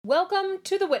Welcome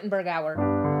to the Wittenberg Hour.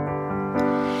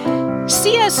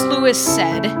 C.S. Lewis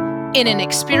said, in an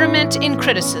experiment in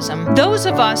criticism, those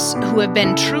of us who have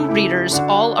been true readers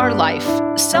all our life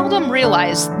seldom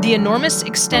realize the enormous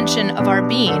extension of our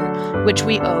being which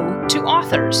we owe to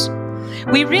authors.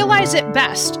 We realize it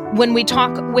best when we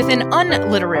talk with an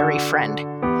unliterary friend.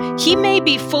 He may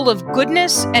be full of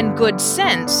goodness and good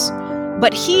sense,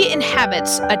 but he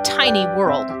inhabits a tiny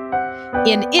world.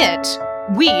 In it,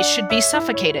 we should be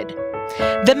suffocated.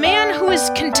 The man who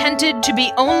is contented to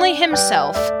be only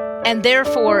himself, and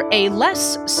therefore a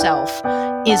less self,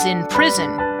 is in prison.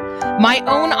 My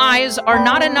own eyes are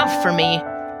not enough for me.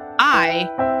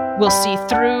 I will see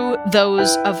through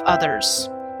those of others.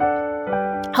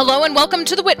 Hello and welcome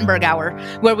to the Wittenberg Hour,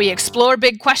 where we explore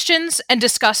big questions and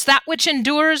discuss that which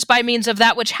endures by means of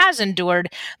that which has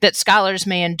endured, that scholars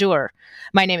may endure.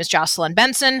 My name is Jocelyn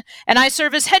Benson, and I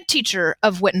serve as head teacher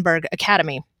of Wittenberg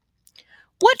Academy.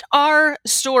 What are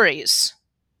stories?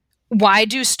 Why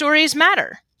do stories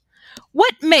matter?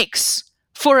 What makes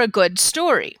for a good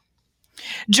story?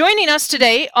 Joining us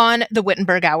today on the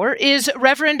Wittenberg Hour is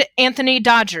Reverend Anthony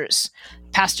Dodgers.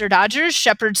 Pastor Dodgers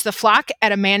shepherds the flock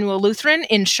at Emmanuel Lutheran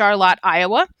in Charlotte,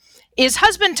 Iowa, is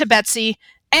husband to Betsy,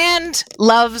 and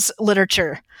loves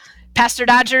literature. Pastor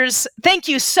Dodgers, thank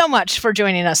you so much for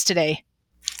joining us today.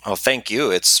 Oh, thank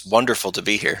you. It's wonderful to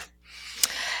be here.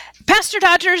 Pastor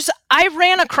Dodgers, I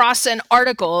ran across an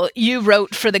article you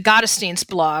wrote for the Gottesdienst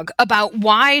blog about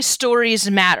why stories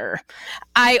matter.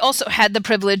 I also had the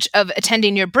privilege of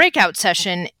attending your breakout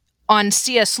session on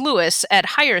C.S. Lewis at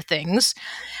Higher Things.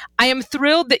 I am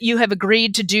thrilled that you have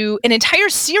agreed to do an entire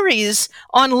series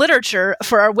on literature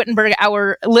for our Wittenberg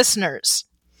Hour listeners.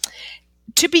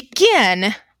 To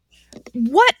begin,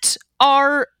 what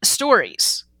are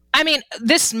stories? I mean,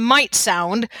 this might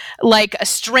sound like a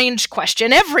strange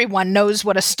question. Everyone knows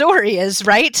what a story is,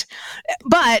 right?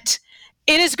 But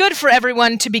it is good for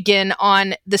everyone to begin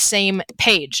on the same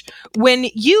page. When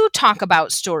you talk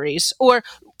about stories, or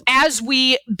as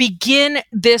we begin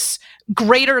this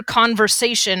greater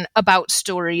conversation about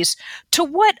stories, to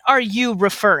what are you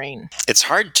referring? It's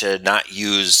hard to not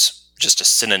use just a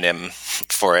synonym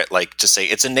for it, like to say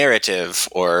it's a narrative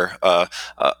or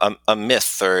a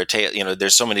myth or a tale. You know,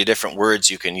 there's so many different words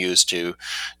you can use to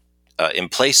in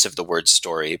place of the word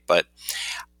story. But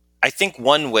I think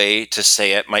one way to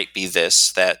say it might be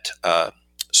this, that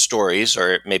stories,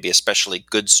 or maybe especially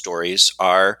good stories,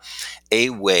 are a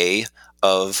way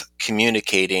of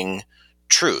communicating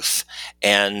truth.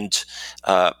 And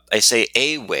I say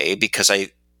a way because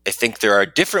I think there are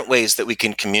different ways that we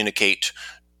can communicate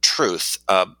truth.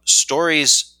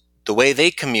 Stories, the way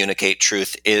they communicate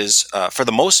truth is, for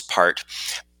the most part,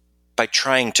 by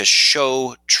trying to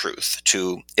show truth,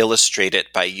 to illustrate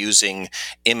it by using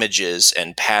images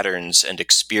and patterns and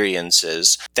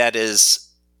experiences. That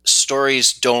is,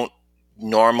 stories don't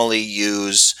normally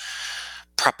use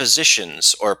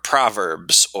propositions or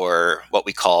proverbs or what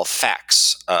we call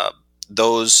facts.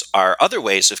 Those are other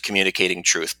ways of communicating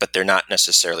truth, but they're not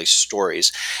necessarily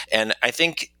stories. And I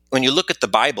think when you look at the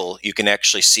Bible, you can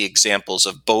actually see examples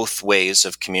of both ways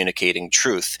of communicating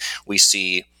truth. We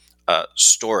see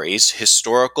stories,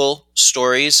 historical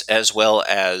stories, as well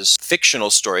as fictional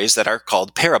stories that are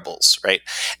called parables, right?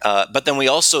 But then we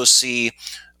also see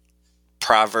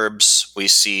proverbs. We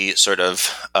see sort of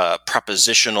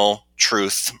propositional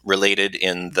truth related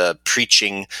in the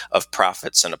preaching of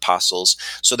prophets and apostles.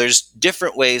 So there's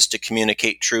different ways to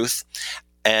communicate truth,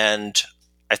 and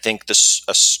I think a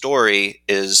story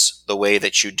is the way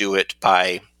that you do it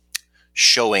by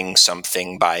showing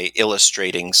something, by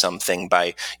illustrating something,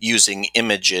 by using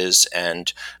images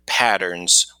and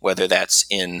patterns, whether that's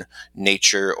in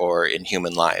nature or in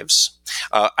human lives.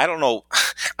 I don't know.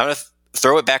 I'm going to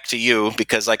throw it back to you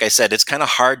because, like I said, it's kind of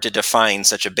hard to define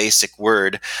such a basic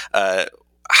word.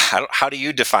 How do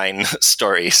you define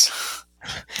stories?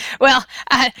 Well,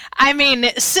 I mean,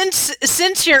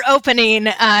 since you're opening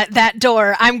that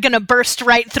door, I'm going to burst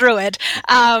right through it.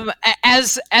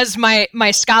 As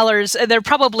my scholars, they're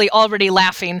probably already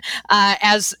laughing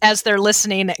as they're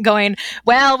listening, going,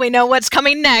 "Well, we know what's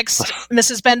coming next."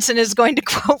 Mrs. Benson is going to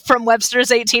quote from Webster's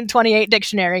 1828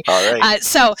 dictionary. All right.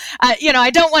 So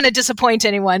I don't want to disappoint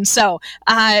anyone. So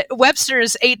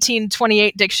Webster's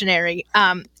 1828 dictionary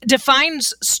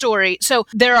defines story. So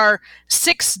there are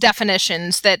 6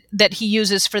 definitions that he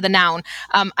uses for the noun.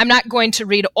 I'm not going to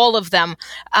read all of them,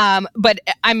 but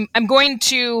I'm going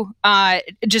to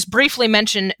just briefly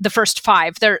mention the first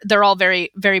 5. They're all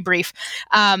very, very brief.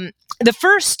 The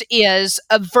first is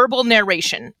a verbal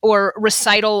narration or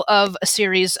recital of a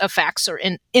series of facts or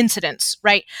incidents,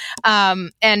 right?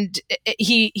 And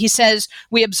he says,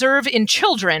 we observe in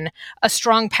children a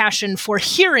strong passion for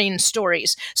hearing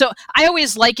stories. So I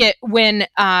always like it when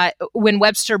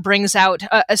Webster brings out,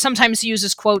 sometimes he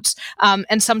uses quotes,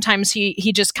 and sometimes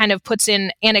he just kind of puts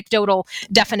in anecdotal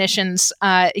definitions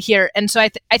here. And so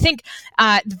I think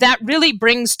that really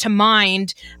brings to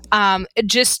mind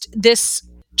just this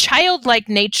childlike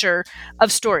nature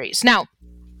of stories. Now,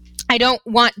 I don't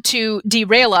want to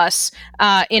derail us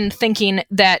in thinking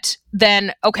that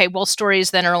then, okay, well,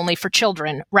 stories then are only for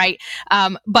children, right?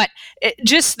 But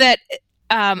just that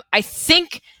I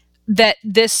think that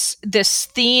this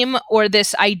theme or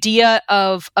this idea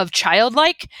of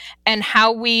childlike and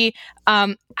how we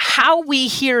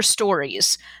hear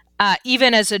stories,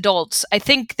 even as adults, I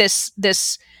think this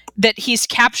that he's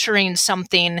capturing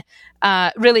something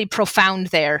really profound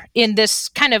there in this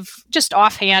kind of just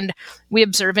offhand, we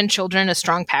observe in children a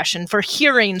strong passion for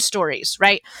hearing stories,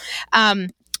 right?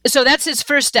 So that's his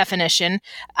first definition.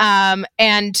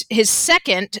 And his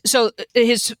second, so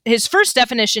his first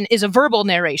definition is a verbal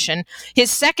narration. His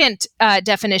second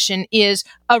definition is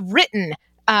a written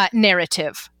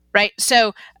narrative. Right.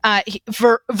 So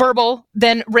verbal,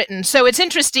 then written. So it's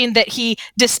interesting that he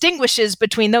distinguishes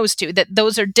between those two, that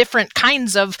those are different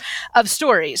kinds of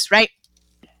stories. Right.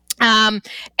 And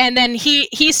then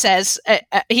he says,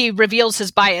 he reveals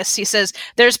his bias. He says,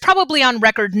 there's probably on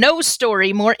record no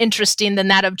story more interesting than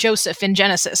that of Joseph in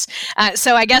Genesis.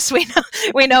 So I guess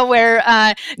we know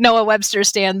where Noah Webster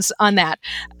stands on that.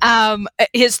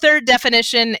 His third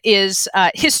definition is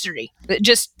history,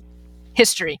 just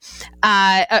history,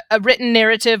 a written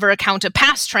narrative or account of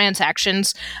past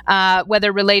transactions,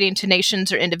 whether relating to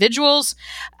nations or individuals.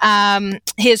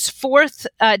 His fourth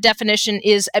definition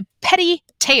is a petty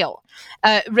tale,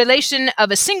 relation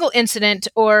of a single incident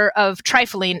or of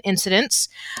trifling incidents.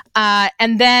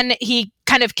 And then he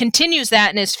kind of continues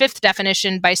that in his fifth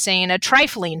definition by saying a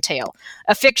trifling tale,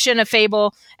 a fiction, a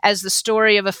fable, as the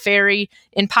story of a fairy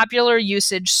in popular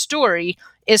usage. Story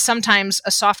is sometimes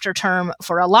a softer term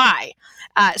for a lie.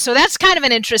 So that's kind of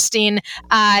an interesting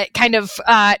kind of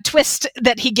twist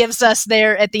that he gives us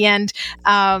there at the end.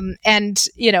 And,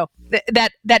 you know,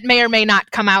 that may or may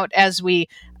not come out as we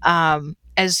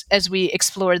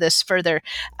explore this further.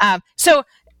 So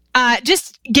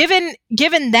just given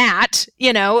that,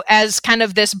 you know, as kind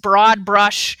of this broad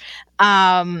brush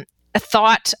a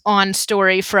thought on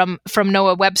story from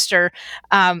Noah Webster,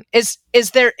 is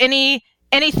there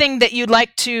anything that you'd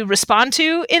like to respond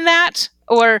to in that,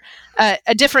 or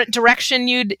a different direction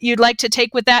you'd like to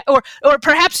take with that, or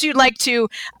perhaps you'd like to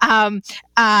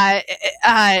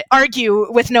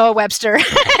argue with Noah Webster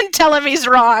and tell him he's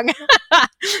wrong?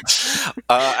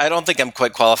 I don't think I'm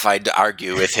quite qualified to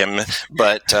argue with him,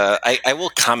 but I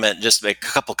will just make a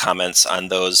couple comments on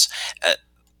those.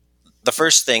 The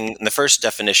first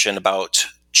definition about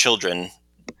children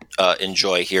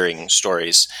enjoy hearing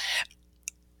stories.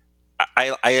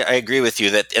 I agree with you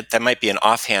that that might be an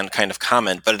offhand kind of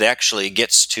comment, but it actually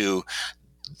gets to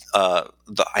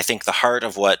I think the heart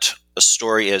of what a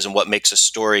story is and what makes a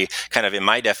story, kind of in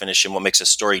my definition, what makes a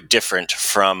story different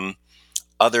from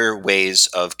other ways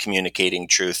of communicating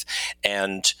truth,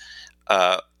 and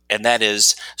that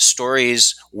is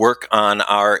stories work on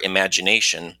our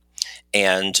imagination,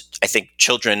 and I think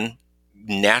children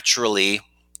naturally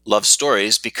love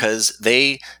stories because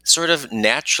they sort of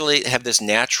naturally have this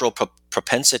natural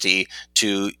propensity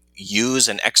to use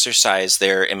and exercise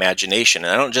their imagination.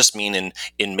 And I don't just mean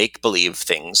in make-believe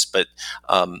things, but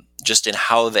just in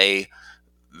how they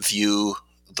view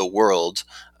the world.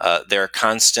 They're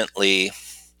constantly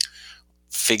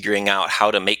figuring out how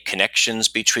to make connections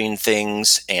between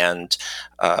things and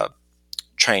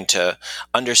trying to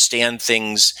understand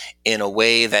things in a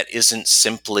way that isn't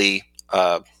simply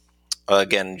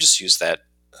again, just use that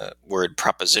word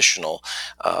propositional.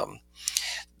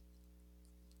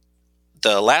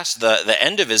 The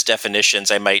end of his definitions,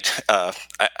 I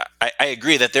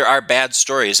agree that there are bad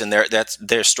stories, and there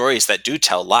are stories that do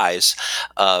tell lies.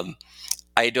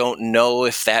 I don't know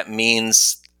if that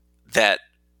means that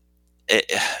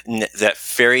that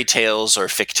fairy tales or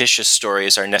fictitious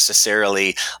stories are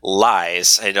necessarily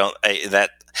lies. I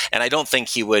don't think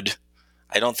he would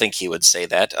say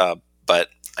that. But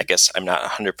I guess I'm not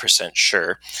 100%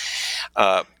 sure.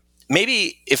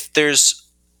 Maybe if there's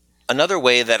another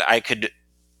way that I could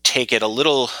take it a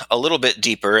little bit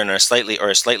deeper in a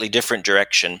slightly different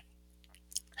direction,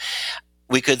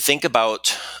 we could think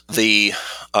about the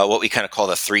what we kind of call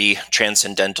the three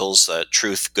transcendentals: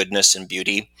 truth, goodness, and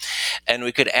beauty. And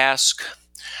we could ask,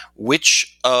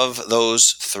 which of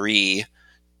those three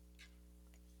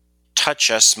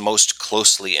touch us most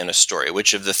closely in a story?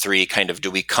 Which of the three kind of do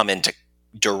we come into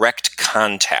direct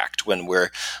contact when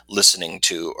we're listening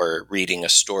to or reading a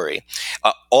story?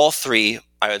 All three,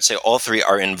 I would say all three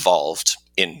are involved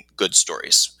in good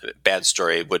stories. A bad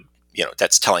story would,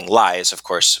 that's telling lies, of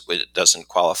course, it doesn't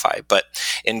qualify. But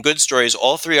in good stories,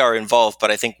 all three are involved,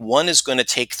 but I think one is going to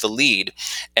take the lead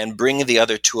and bring the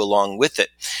other two along with it.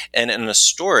 And in a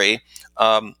story,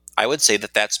 I would say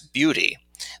that that's beauty.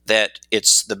 That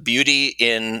it's the beauty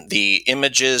in the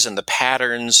images and the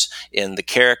patterns, in the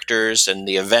characters and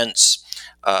the events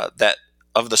that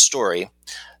of the story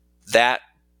that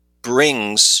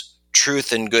brings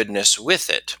truth and goodness with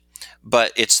it.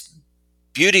 But it's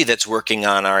beauty that's working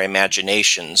on our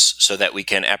imaginations so that we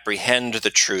can apprehend the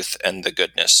truth and the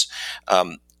goodness.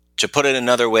 To put it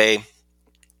another way,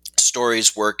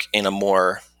 stories work in a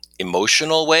more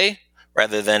emotional way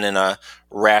rather than in a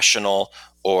rational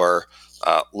or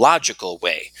logical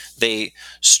way.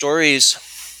 Stories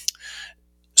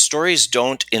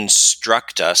don't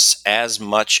instruct us as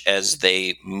much as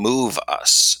they move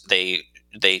us.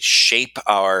 They shape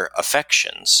our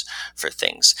affections for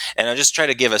things. And I'll just try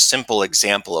to give a simple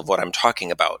example of what I'm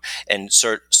talking about, and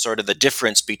sort of the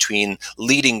difference between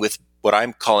leading with what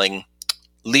I'm calling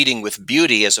leading with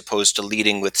beauty as opposed to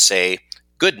leading with, say,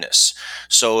 goodness.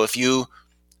 So if you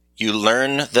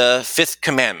learn the fifth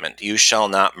commandment, you shall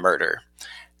not murder.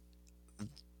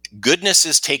 Goodness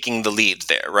is taking the lead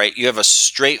there, right? You have a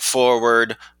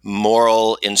straightforward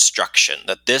moral instruction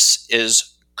that this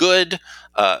is good,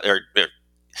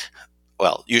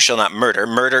 you shall not murder.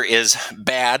 Murder is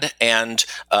bad, and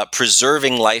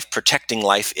preserving life, protecting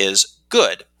life is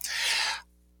good.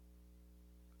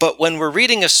 But when we're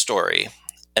reading a story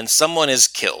and someone is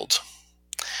killed,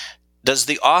 does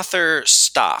the author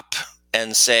stop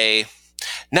and say,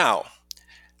 now,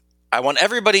 I want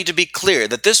everybody to be clear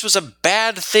that this was a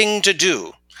bad thing to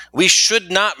do. We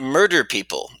should not murder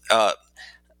people.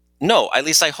 No, at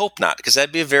least I hope not, because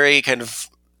that'd be a very kind of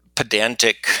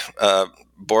pedantic,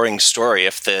 boring story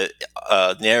if the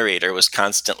narrator was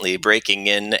constantly breaking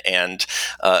in and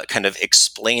kind of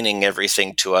explaining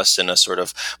everything to us in a sort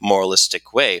of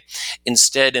moralistic way.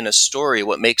 Instead, in a story,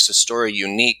 what makes a story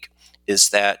unique is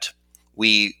that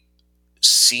we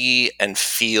see and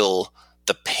feel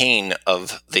the pain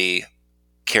of the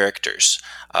characters.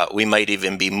 We might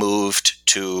even be moved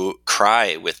to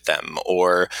cry with them,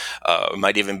 or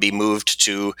might even be moved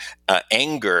to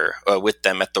anger with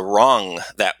them at the wrong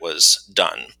that was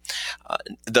done.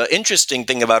 The interesting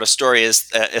thing about a story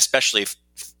is, especially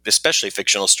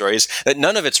fictional stories, that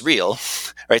none of it's real,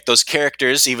 right? Those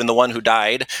characters, even the one who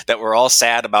died, that we're all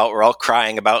sad about, we're all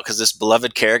crying about because this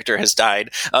beloved character has died,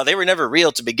 they were never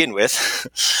real to begin with.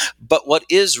 But what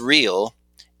is real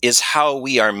is how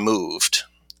we are moved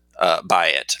by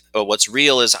it. What's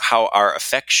real is how our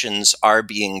affections are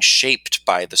being shaped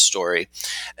by the story.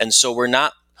 And so we're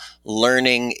not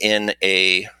learning in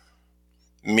a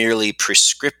merely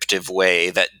prescriptive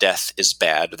way that death is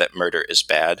bad, that murder is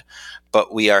bad,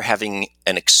 but we are having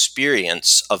an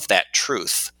experience of that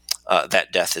truth,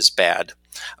 that death is bad,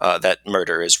 that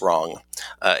murder is wrong.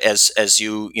 As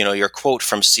your quote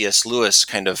from C.S. Lewis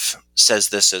kind of says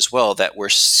this as well, that we're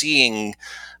seeing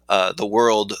the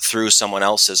world through someone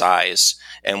else's eyes,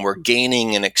 and we're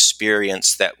gaining an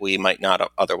experience that we might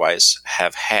not otherwise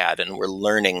have had, and we're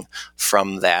learning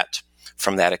from that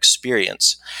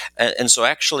experience. And so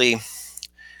actually,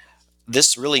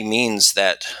 this really means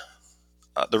that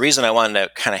the reason I wanted to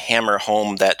kind of hammer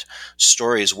home that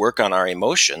stories work on our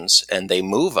emotions and they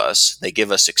move us, they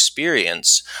give us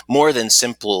experience more than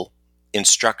simple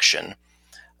instruction,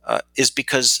 is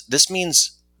because this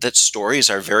means that stories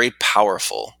are very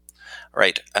powerful,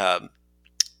 right? And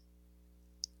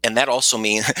that also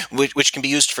means, which can be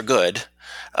used for good,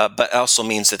 but also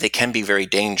means that they can be very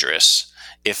dangerous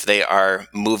if they are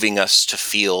moving us to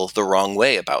feel the wrong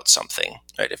way about something,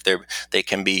 right? If they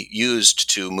can be used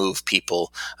to move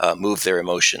people, move their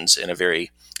emotions in a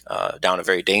very down a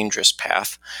very dangerous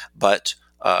path. But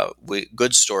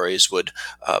good stories would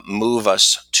move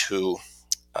us to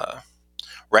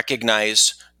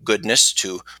recognize goodness,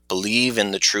 to believe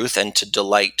in the truth, and to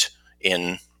delight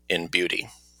in beauty.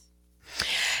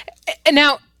 And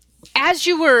now, as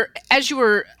you were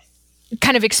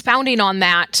kind of expounding on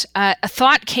that, a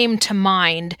thought came to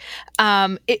mind,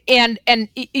 and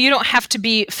you don't have to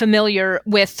be familiar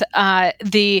with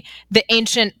the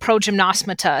ancient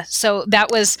progymnosmata. So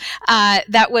that was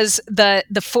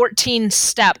the 14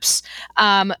 steps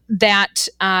that,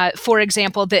 for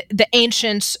example, the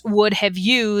ancients would have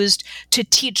used to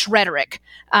teach rhetoric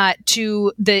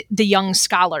to the young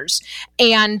scholars.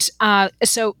 And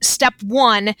so step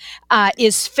one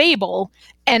is fable,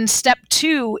 and step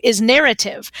two is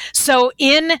narrative. So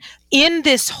in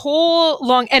this whole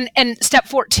long, and step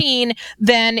 14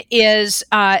 then is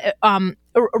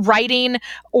writing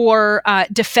or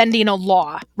defending a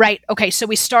law, right? Okay, so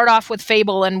we start off with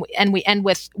fable, and we end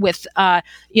with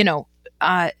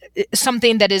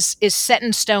something that is set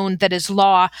in stone, that is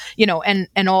law,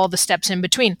 and all the steps in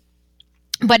between.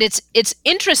 But it's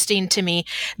interesting to me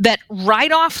that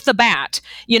right off the bat,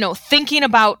 thinking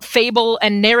about fable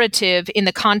and narrative in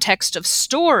the context of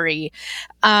story,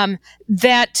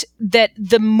 that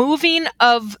the moving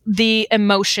of the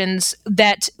emotions,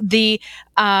 that the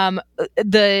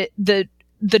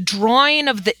drawing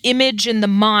of the image in the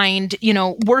mind,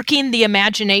 working the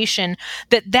imagination,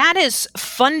 that is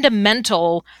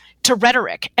fundamental to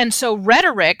rhetoric. And so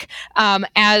rhetoric,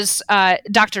 as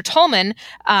Dr. Tolman,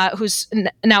 who's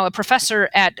now a professor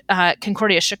at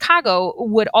Concordia Chicago,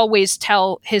 would always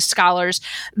tell his scholars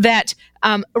that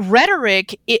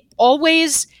rhetoric, it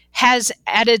always has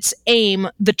at its aim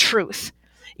the truth,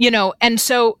 and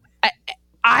so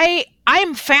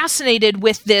I'm fascinated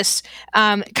with this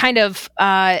kind of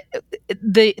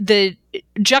the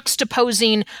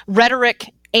juxtaposing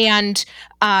rhetoric and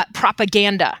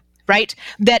propaganda. Right?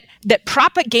 That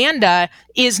propaganda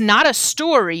is not a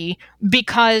story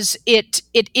because it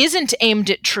isn't aimed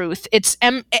at truth. It's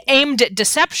aimed at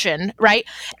deception, right?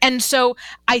 And so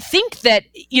I think that,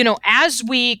 as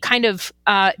we kind of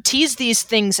tease these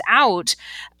things out,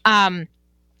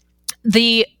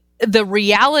 the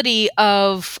reality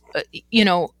of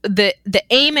the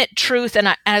aim at truth,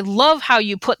 and I love how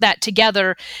you put that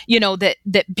together,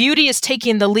 that beauty is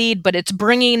taking the lead, but it's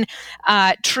bringing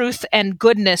truth and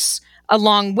goodness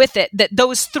along with it, that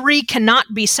those three cannot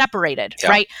be separated. Yeah.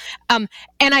 Right? And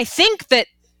I think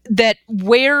that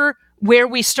where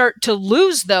we start to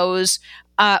lose those,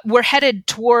 we're headed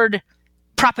toward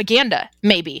propaganda,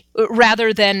 maybe,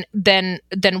 rather than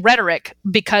rhetoric,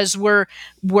 because we're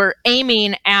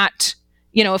aiming at,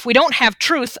 if we don't have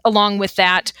truth along with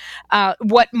that,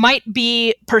 what might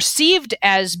be perceived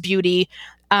as beauty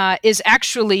is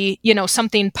actually,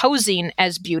 something posing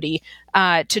as beauty,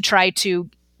 to try to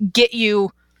get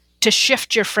you to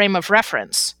shift your frame of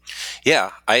reference. Yeah,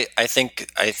 I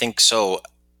think so.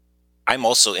 I'm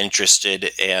also interested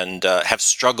and have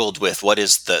struggled with what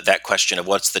is that question of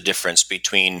what's the difference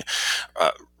between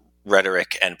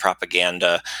rhetoric and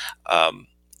propaganda,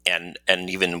 and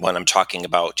even when I'm talking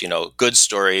about good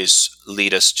stories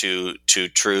lead us to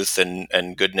truth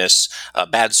and goodness,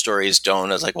 bad stories don't.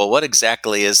 I was like, well, what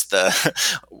exactly is the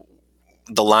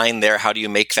line there? How do you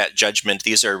make that judgment?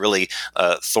 These are really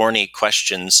thorny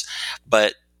questions,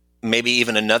 but maybe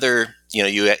even another,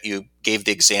 you gave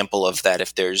the example of that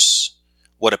if there's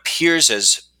what appears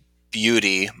as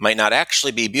beauty might not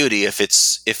actually be beauty if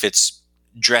it's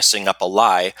dressing up a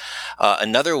lie.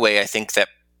 Another way I think that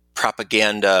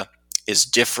propaganda is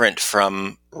different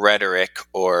from rhetoric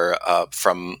or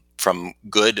from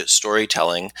good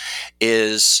storytelling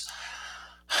is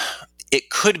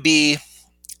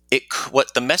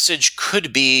what the message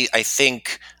could be, I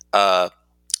think,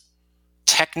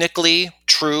 technically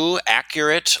true,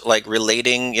 accurate, like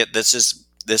relating it. This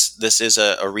is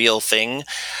a real thing,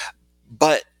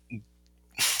 but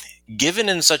given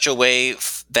in such a way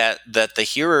that the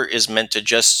hearer is meant to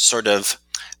just sort of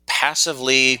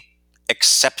passively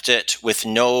accept it with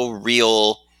no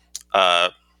real,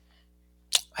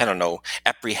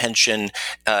 apprehension.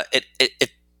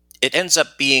 It ends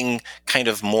up being kind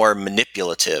of more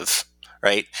manipulative.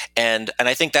 Right. And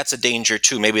I think that's a danger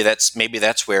too. Maybe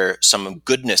that's where some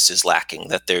goodness is lacking,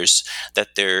 that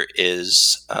there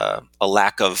is a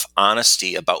lack of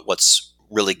honesty about what's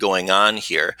really going on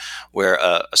here, where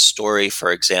a story,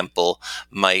 for example,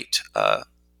 might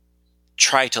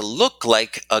try to look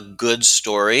like a good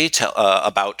story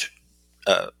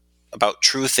about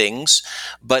true things,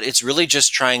 but it's really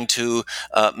just trying to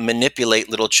manipulate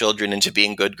little children into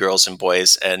being good girls and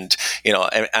boys. And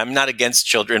I'm not against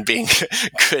children being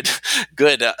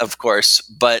good, of course,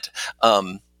 but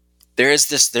there's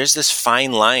this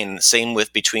fine line. Same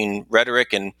with between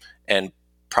rhetoric and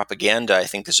propaganda. I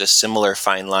think there's a similar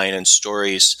fine line in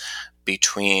stories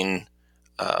between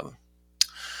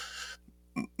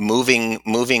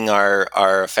moving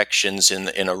our affections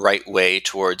in a right way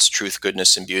towards truth,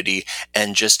 goodness, and beauty,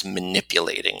 and just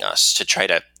manipulating us to try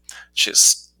to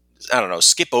just, I don't know,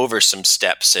 skip over some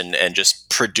steps and just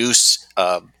produce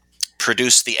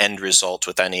the end result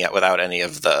without any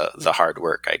of the hard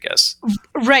work, I guess.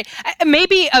 Right.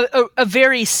 Maybe a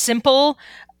very simple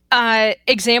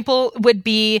example would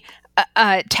be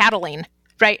tattling.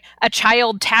 Right, a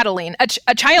child tattling.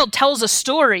 A child tells a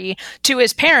story to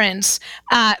his parents,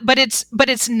 but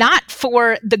it's not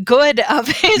for the good of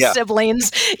his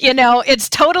siblings. It's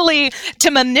totally to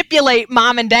manipulate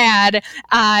mom and dad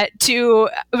to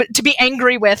be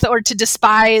angry with or to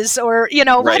despise or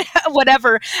Right.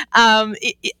 whatever.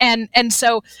 And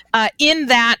so in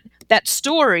that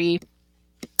story,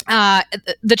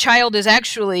 the child is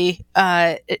actually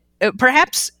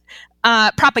perhaps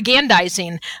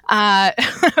propagandizing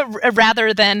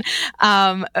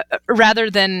rather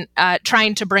than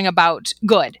trying to bring about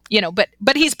good,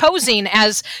 but he's posing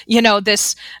as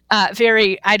this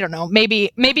very, I don't know,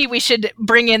 maybe we should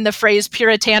bring in the phrase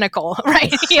puritanical,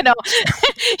 right?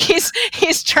 He's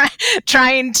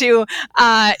trying to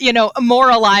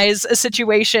moralize a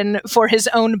situation for his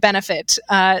own benefit,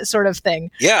 sort of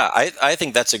thing. Yeah, I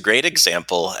think that's a great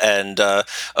example, and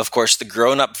of course, the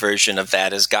grown-up version of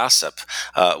that is gossip.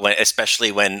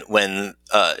 Especially when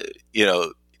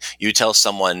you tell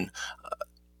someone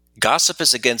gossip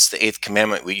is against the eighth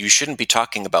commandment, you shouldn't be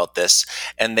talking about this,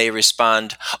 and they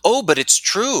respond, "Oh, but it's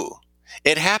true.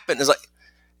 It happened." It's like,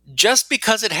 just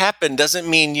because it happened doesn't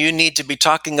mean you need to be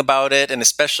talking about it, and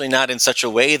especially not in such a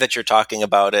way that you're talking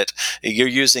about it. You're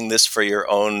using this for your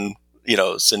own,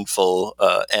 sinful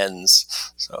ends.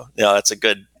 So, that's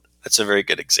a very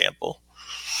good example.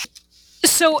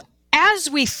 So, as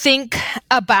we think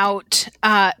about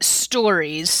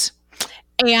stories,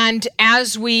 and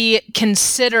as we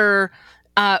consider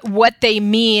what they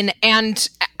mean, and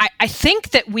I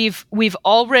think that we've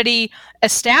already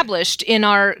established in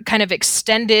our kind of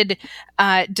extended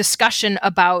discussion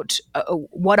about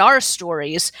what are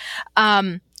stories,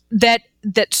 that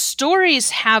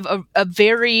stories have a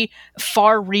very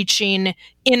far-reaching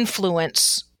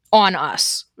influence on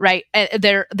us, right?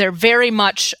 They're very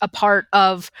much a part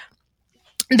of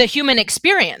the human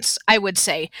experience, I would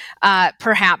say,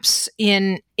 perhaps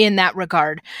in that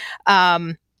regard.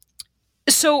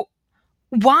 So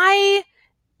why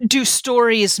do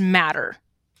stories matter?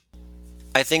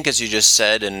 I think, as you just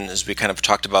said, and as we kind of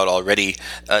talked about already,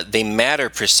 they matter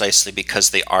precisely because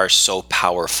they are so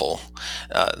powerful,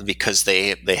 because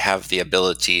they have the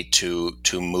ability to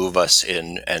move us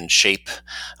in and shape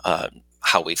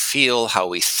how we feel, how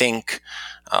we think,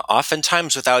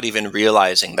 oftentimes without even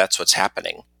realizing that's what's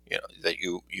happening. That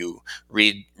you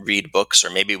read books, or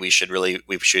maybe we should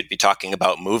be talking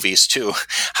about movies too.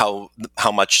 How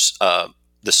much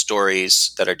the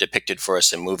stories that are depicted for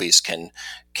us in movies can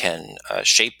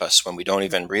shape us when we don't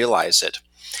even realize it.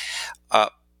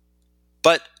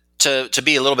 But to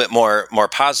be a little bit more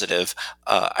positive,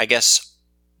 I guess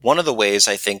one of the ways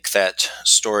I think that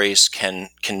stories can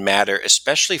matter,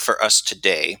 especially for us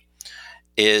today,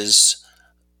 is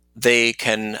they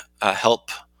can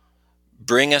help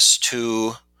bring us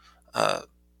to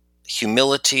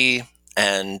humility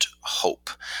and hope.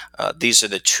 These are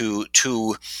the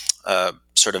two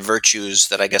sort of virtues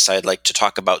that I guess I'd like to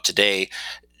talk about today.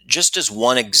 Just as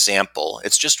one example,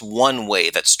 it's just one way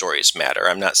that stories matter.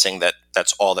 I'm not saying that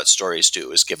that's all that stories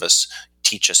do, is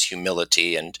teach us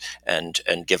humility and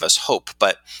give us hope.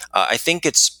 But I think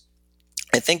it's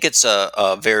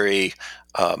a very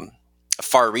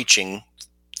far-reaching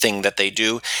thing that they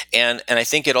do, and I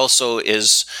think it also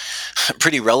is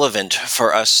pretty relevant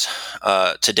for us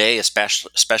today,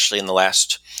 especially in the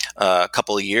last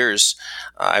couple of years.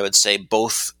 I would say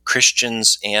both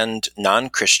Christians and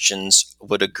non-Christians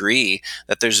would agree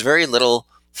that there's very little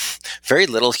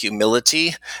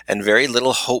humility and very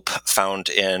little hope found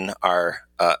in our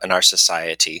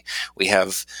society. We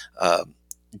have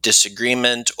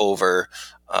disagreement over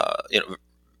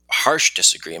harsh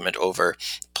disagreement over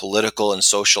political and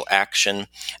social action,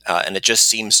 and it just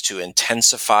seems to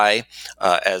intensify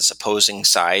as opposing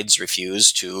sides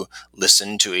refuse to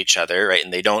listen to each other, right?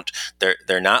 And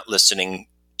they're not listening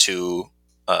to,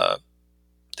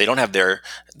 they don't have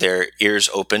their ears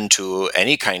open to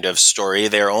any kind of story.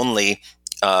 They're only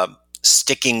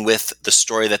sticking with the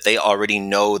story that they already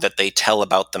know, that they tell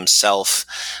about themselves,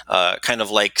 kind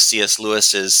of like C.S.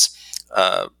 Lewis's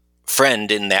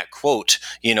friend in that quote,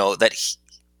 that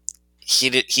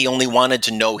he only wanted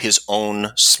to know his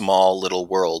own small little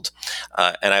world,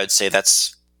 and I would say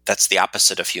that's the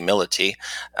opposite of humility.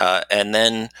 And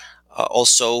then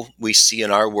also we see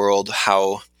in our world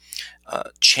how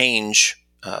change,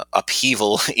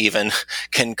 upheaval even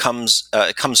comes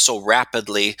so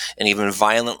rapidly and even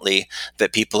violently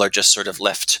that people are just sort of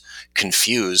left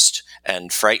confused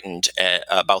and frightened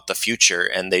about the future,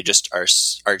 and they just are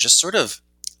just sort of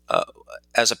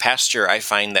as a pastor, I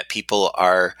find that people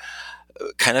are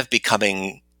kind of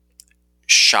becoming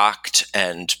shocked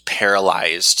and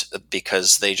paralyzed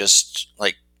because they just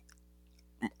like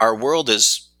our world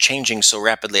is changing so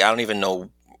rapidly. I don't even know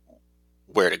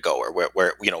where to go or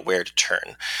where to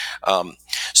turn.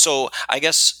 So I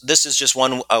guess this is just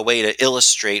one way to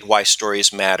illustrate why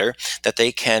stories matter, that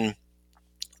they can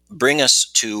bring us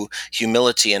to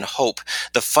humility and hope.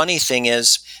 The funny thing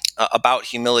is about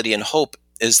humility and hope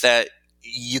is that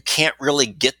you can't really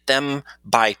get them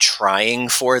by trying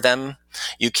for them.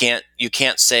 You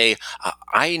can't say,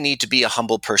 I need to be a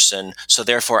humble person, so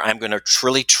therefore I'm going to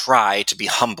truly try to be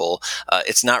humble.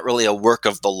 It's not really a work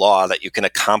of the law that you can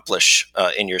accomplish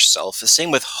in yourself. The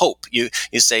same with hope. You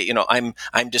say,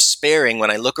 I'm despairing when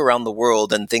I look around the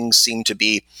world and things seem to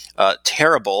be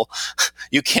terrible.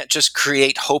 You can't just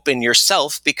create hope in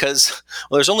yourself because,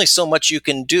 well, there's only so much you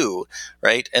can do,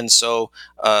 right? And so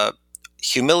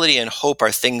humility and hope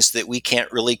are things that we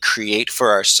can't really create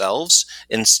for ourselves.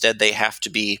 Instead, they have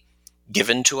to be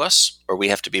given to us, or we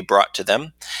have to be brought to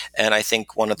them. And I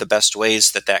think one of the best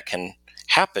ways that can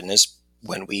happen is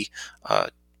when we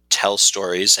tell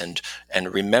stories and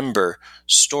remember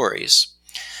stories.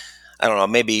 I don't know,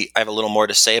 maybe I have a little more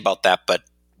to say about that, but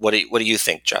what do you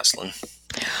think, Jocelyn?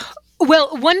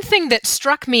 Well, one thing that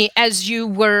struck me as you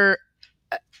were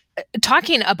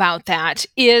talking about that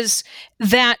is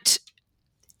that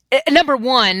number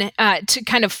one, to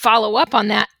kind of follow up on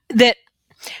that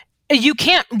you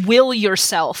can't will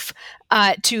yourself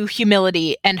to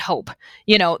humility and hope.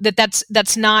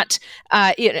 That's not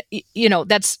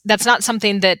that's not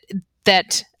something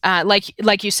that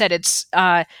like you said,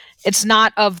 it's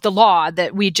not of the law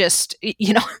that we just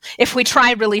if we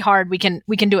try really hard we can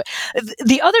do it.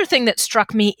 The other thing that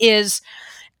struck me is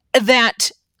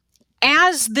that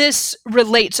as this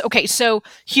relates, okay, so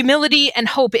humility and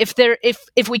hope,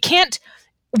 if we can't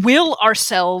will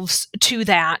ourselves to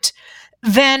that,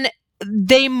 then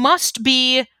they must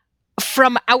be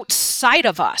from outside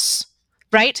of us,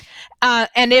 right?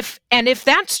 And if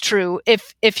that's true,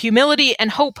 if humility and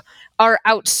hope are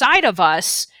outside of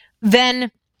us,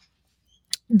 then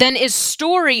is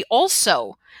story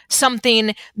also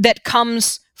something that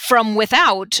comes from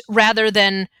without rather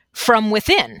than from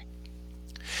within?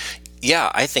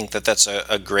 Yeah, I think that's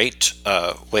a great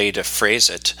way to phrase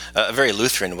it, a very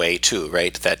Lutheran way too,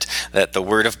 right? That the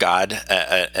Word of God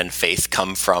and faith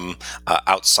come from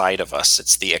outside of us.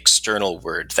 It's the external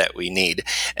word that we need.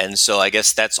 And so I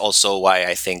guess that's also why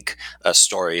I think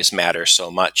stories matter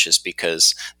so much, is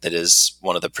because that is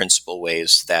one of the principal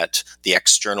ways that the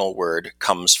external word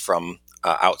comes from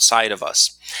outside of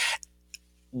us.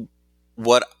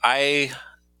 What I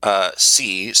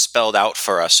see spelled out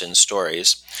for us in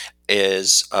stories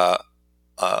is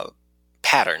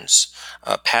patterns,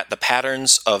 the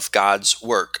patterns of God's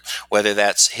work, whether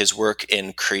that's His work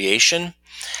in creation,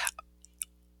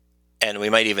 and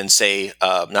we might even say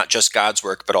not just God's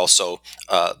work, but also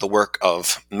the work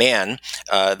of man.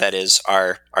 That is,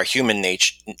 our human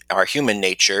nature. Our human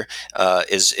nature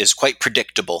is quite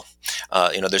predictable.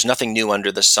 There's nothing new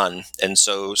under the sun, and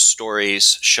so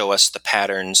stories show us the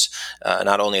patterns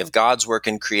not only of God's work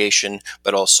in creation,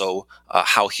 but also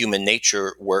how human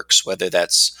nature works, whether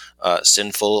that's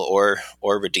sinful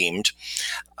or redeemed,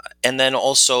 and then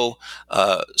also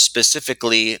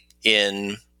specifically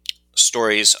in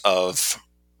stories of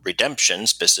redemption,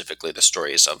 specifically the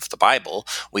stories of the Bible,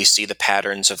 we see the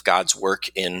patterns of God's work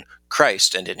in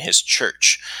Christ and in His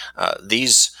church.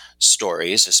 These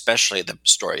stories, especially the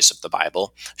stories of the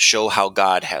Bible, show how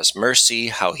God has mercy,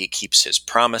 how He keeps His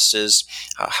promises,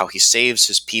 how He saves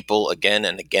His people again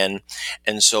and again.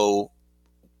 And so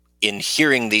in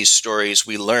hearing these stories,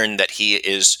 we learn that He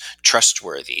is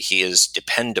trustworthy, He is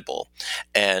dependable.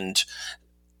 And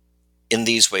in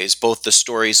these ways, both the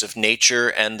stories of nature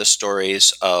and the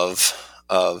stories of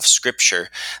Scripture,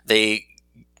 they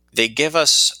give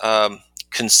us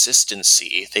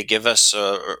consistency. They give us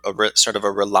sort of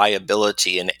a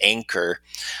reliability, an anchor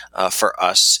for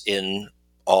us in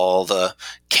all the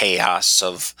chaos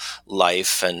of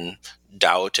life and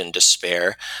doubt and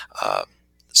despair.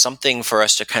 Something for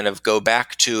us to kind of go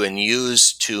back to and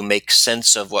use to make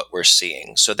sense of what we're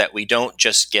seeing, so that we don't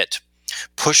just get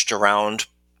pushed around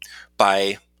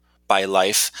by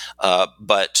life,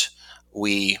 but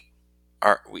we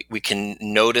can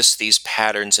notice these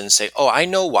patterns and say, "Oh, I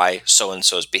know why so and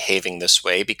so is behaving this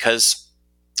way, because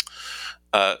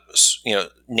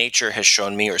nature has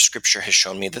shown me, or Scripture has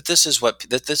shown me that this is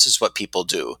what people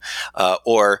do,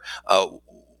 or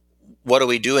what do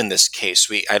we do in this case?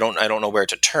 I don't know where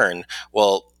to turn.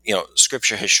 Well,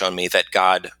 Scripture has shown me that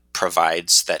God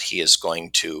provides, that He is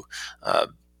going to,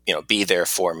 be there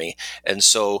for me, and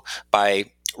so by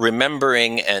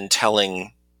remembering and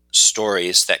telling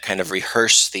stories that kind of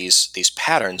rehearse these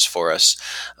patterns for us,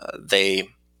 they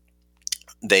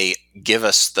give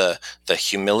us the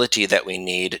humility that we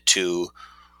need to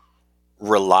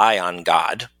rely on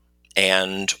God,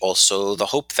 and also the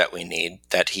hope that we need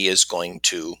that He is going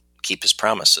to keep His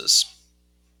promises.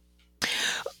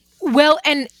 Well,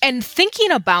 and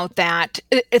thinking about that,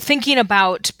 thinking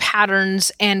about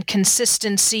patterns and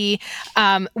consistency,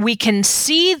 we can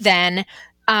see then,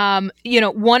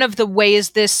 one of the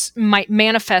ways this might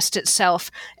manifest itself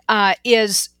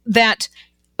is that,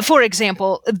 for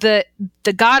example, the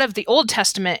God of the Old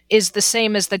Testament is the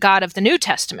same as the God of the New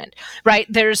Testament, right?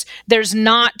 There's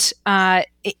not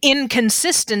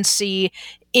inconsistency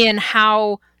in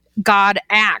how God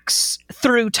acts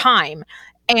through time.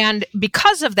 And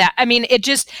because of that, I mean, it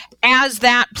just, as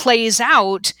that plays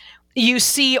out, you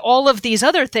see all of these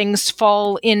other things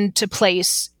fall into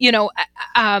place.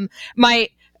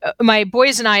 My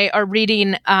boys and I are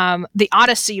reading the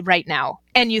Odyssey right now,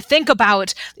 and you think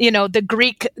about the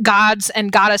Greek gods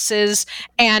and goddesses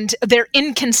and their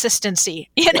inconsistency.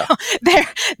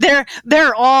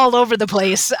 They're all over the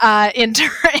place in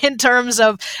terms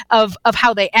of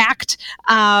how they act,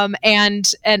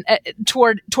 and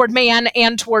toward man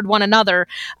and toward one another,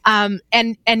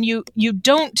 and you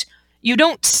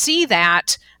don't see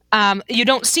that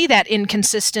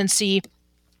inconsistency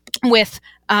with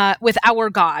our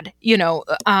God,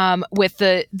 with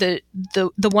the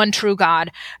one true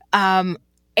God,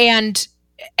 and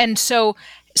so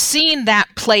seeing that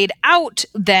played out,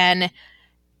 then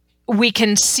we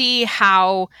can see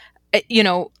how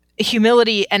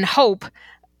humility and hope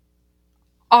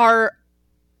are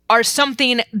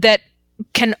something that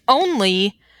can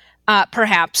only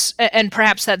perhaps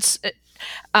that's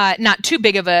not too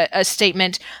big of a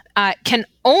statement, can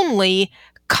only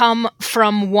come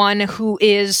from one who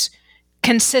is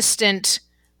consistent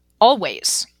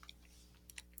always.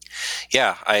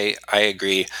 Yeah, I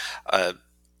agree. I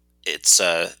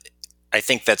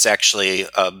think that's actually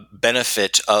a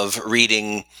benefit of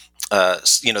reading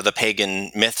the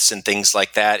pagan myths and things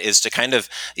like that, is to kind of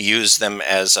use them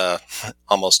as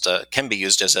can be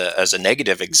used as a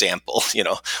negative example.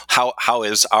 How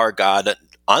is our God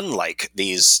unlike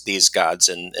these gods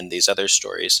and these other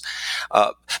stories?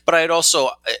 But I'd also,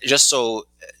 just so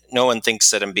no one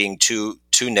thinks that I'm being too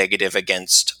negative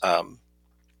against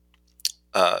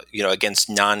against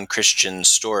non-Christian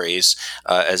stories,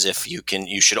 as if you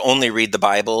should only read the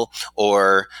Bible,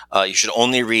 or you should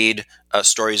only read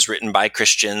stories written by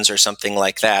Christians or something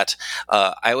like that.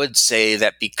 I would say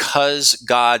that because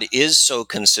God is so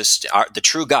consistent, the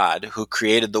true God who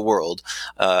created the world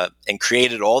and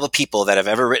created all the people that have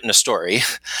ever written a story,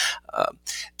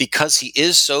 because He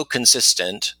is so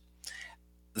consistent,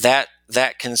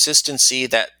 that consistency,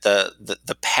 that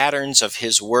the patterns of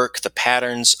His work, the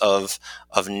patterns of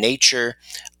nature,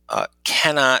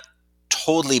 cannot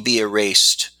totally be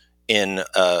erased in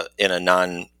a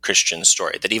non-Christian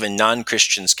story. That even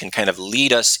non-Christians can kind of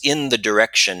lead us in the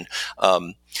direction,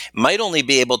 might only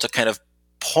be able to kind of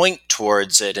point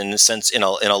towards it, in a sense, in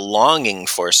a longing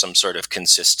for some sort of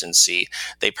consistency.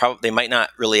 They might not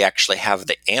really actually have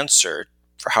the answer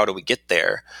for how do we get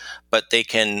there, but they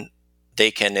can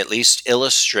at least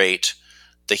illustrate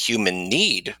the human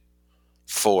need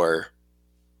for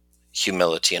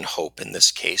humility and hope, in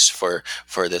this case, for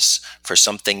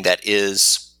something that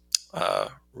is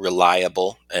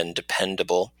reliable and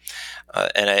dependable.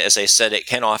 And as I said, it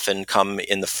can often come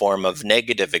in the form of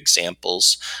negative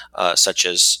examples, such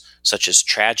as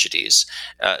tragedies.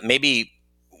 Maybe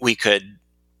we could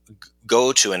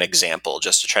go to an example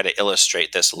just to try to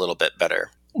illustrate this a little bit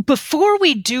better. Before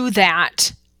we do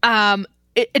that,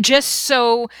 just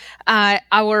so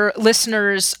our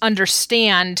listeners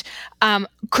understand,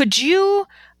 could you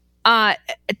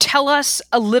tell us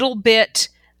a little bit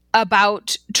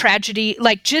about tragedy,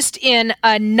 like just in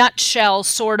a nutshell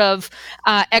sort of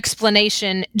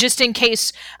explanation, just in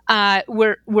case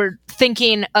we're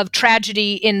thinking of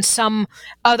tragedy in some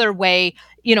other way?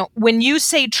 When you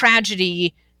say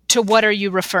tragedy, to what are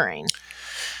you referring?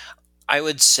 I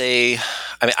would say,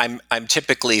 I'm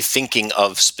typically thinking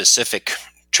of specific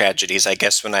tragedies. I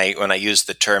guess when I use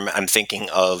the term, I'm thinking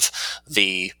of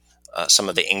some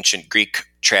of the ancient Greek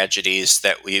tragedies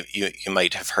that you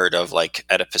might have heard of, like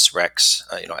Oedipus Rex,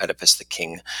 Oedipus the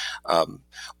king,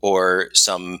 or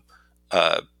some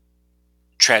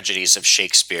tragedies of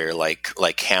Shakespeare,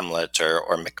 like Hamlet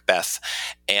or Macbeth,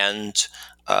 and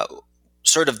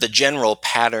sort of the general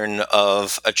pattern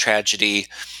of a tragedy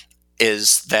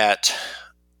is that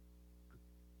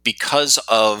because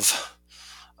of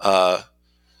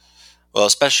well,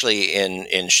 especially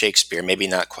in Shakespeare, maybe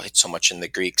not quite so much in the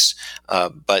Greeks,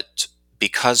 but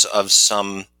because of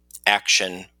some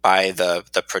action by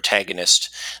the protagonist,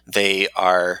 they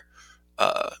are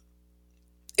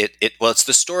it's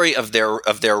the story of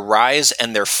their rise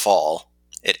and their fall.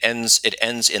 It ends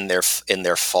in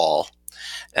their fall,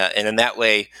 and in that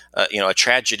way, a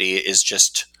tragedy is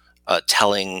just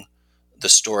telling the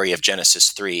story of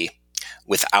Genesis 3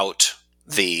 without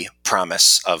the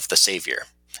promise of the Savior.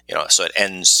 So it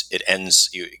ends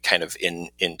you kind of in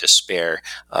despair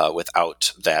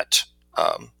without that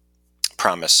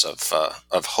promise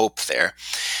of hope there.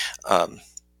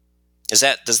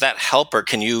 Does that help, or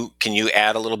can you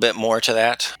add a little bit more to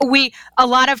that? We a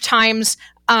lot of times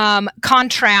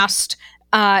contrast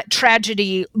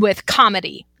tragedy with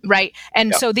comedy, right?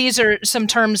 And so these are some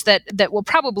terms that will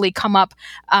probably come up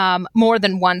more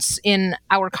than once in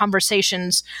our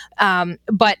conversations.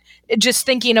 But just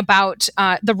thinking about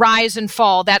the rise and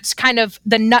fall, that's kind of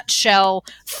the nutshell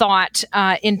thought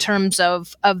in terms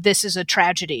of this is a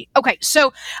tragedy. Okay,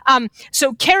 so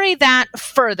carry that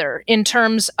further in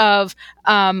terms of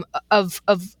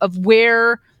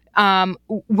where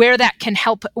that can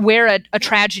help, where a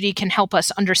tragedy can help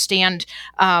us understand,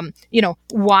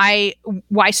 why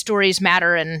stories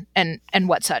matter and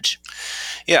what such.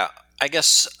 Yeah, I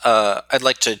guess I'd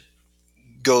like to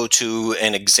go to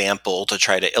an example to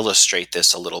try to illustrate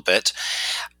this a little bit.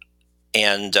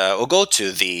 And we'll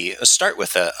start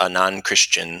with a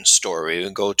non-Christian story. We'll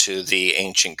go to the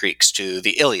ancient Greeks, to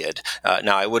the Iliad.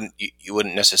 Now, you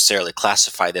wouldn't necessarily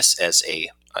classify this as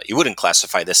you wouldn't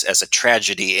classify this as a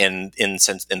tragedy in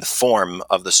the form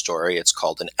of the story. It's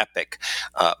called an epic.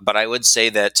 But I would say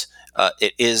that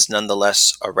it is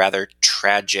nonetheless a rather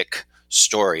tragic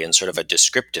story in sort of a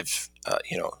descriptive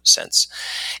sense.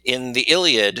 In the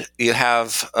Iliad, you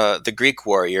have the Greek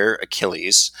warrior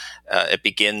Achilles. It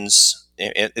begins.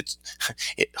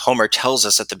 Homer tells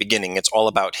us at the beginning it's all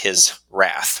about his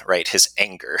wrath, right? His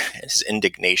anger, his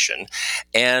indignation.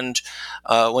 And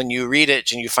when you read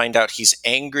it and you find out he's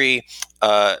angry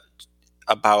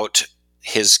about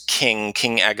his King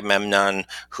Agamemnon,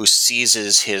 who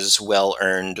seizes his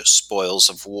well-earned spoils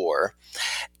of war.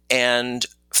 And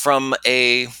from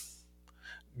a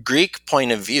Greek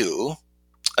point of view,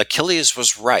 Achilles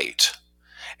was right.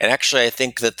 And actually, I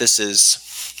think that this is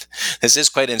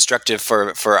quite instructive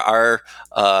for our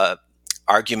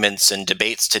arguments and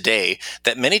debates today,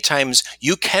 that many times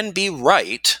you can be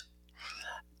right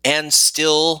and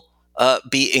still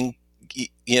be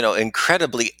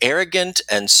incredibly arrogant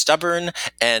and stubborn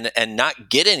and not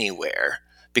get anywhere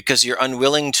because you're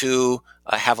unwilling to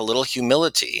have a little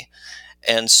humility.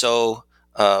 And so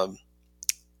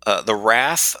the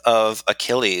wrath of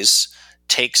Achilles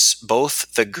takes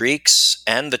both the Greeks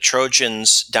and the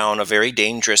Trojans down a very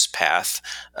dangerous path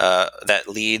that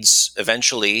leads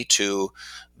eventually to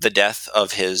the death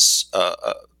of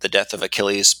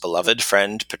Achilles' beloved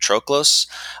friend Patroclus,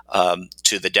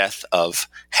 to the death of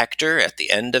Hector at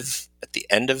the end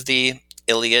of the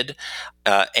Iliad,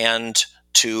 and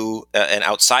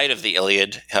outside of the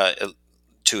Iliad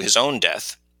to his own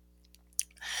death.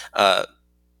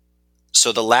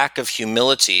 So the lack of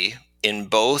humility in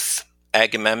both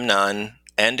Agamemnon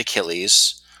and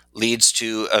Achilles leads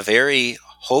to a very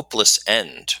hopeless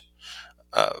end,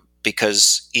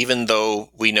 because even though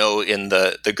we know in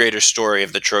the greater story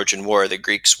of the Trojan War, the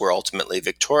Greeks were ultimately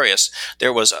victorious,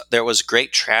 there was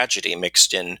great tragedy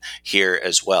mixed in here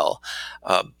as well.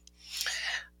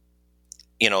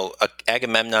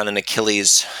 Agamemnon and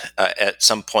Achilles, at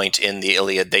some point in the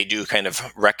Iliad, they do kind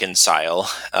of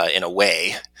reconcile in a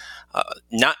way.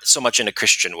 Not so much in a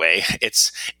Christian way.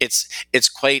 It's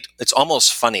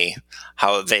almost funny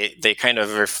how they kind of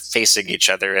are facing each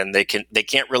other, and they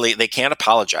can't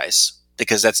apologize,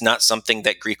 because that's not something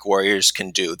that Greek warriors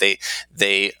can do. That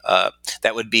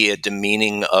would be a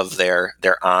demeaning of their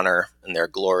honor and their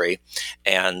glory,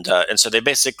 and so they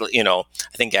basically, I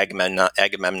think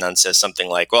Agamemnon says something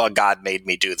like, "Well, God made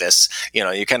me do this."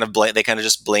 You kind of blame. They kind of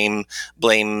just blame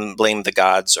the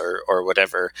gods or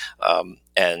whatever,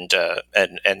 and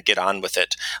get on with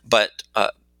it. But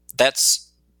that's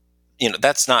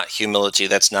not humility.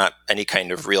 That's not any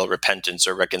kind of real repentance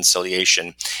or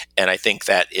reconciliation. And I think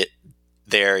that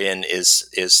therein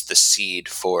is the seed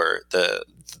for the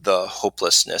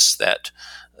hopelessness that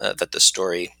the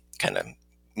story kind of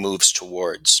moves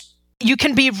towards. You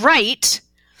can be right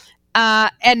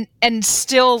and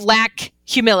still lack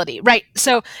humility, right?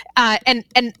 So, and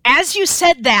as you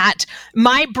said that,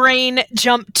 my brain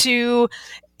jumped to,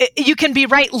 you can be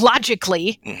right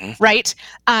logically, right?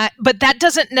 But that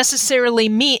doesn't necessarily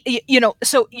mean,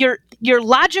 so your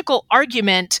logical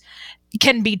argument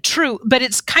can be true, but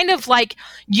it's kind of like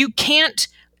you can't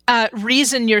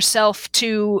reason yourself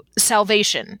to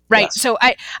salvation, right? Yes. So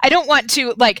I don't want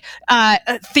to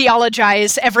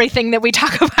theologize everything that we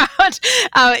talk about,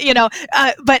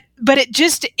 but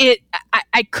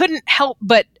I couldn't help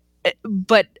but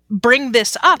bring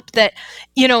this up that,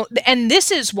 and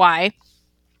this is why,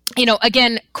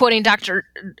 again, quoting Dr.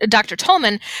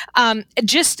 Tolman,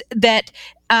 just that,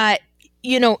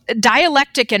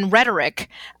 dialectic and rhetoric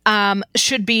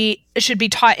should be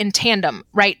taught in tandem,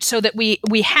 right? So that we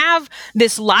have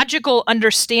this logical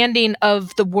understanding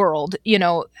of the world,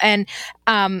 and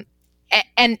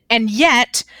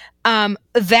yet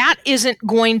that isn't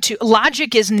going to,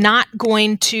 logic is not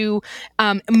going to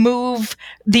move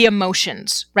the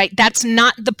emotions, right? That's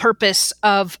not the purpose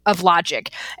of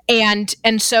logic, and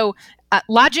so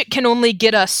logic can only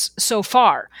get us so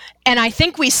far. And I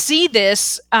think we see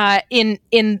this in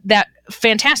that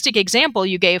fantastic example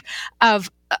you gave of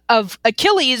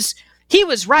Achilles. He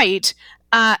was right,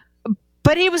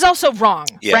 but he was also wrong,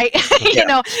 right?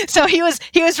 So he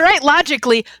was right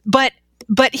logically, but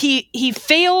he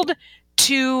failed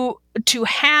to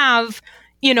have,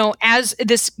 as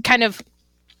this kind of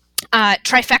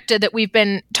trifecta that we've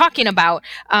been talking about,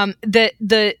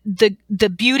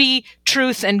 the beauty,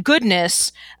 truth, and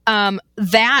goodness,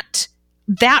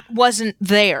 that wasn't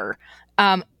there,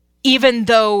 even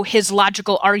though his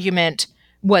logical argument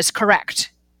was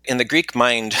correct. In the Greek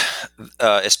mind,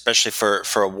 especially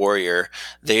for a warrior,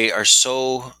 they are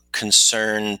so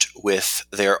concerned with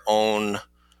their own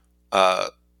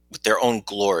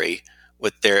glory,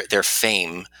 with their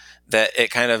fame, that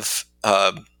it kind of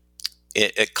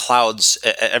it clouds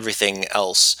everything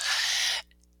else.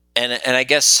 And I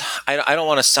guess I don't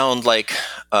want to sound like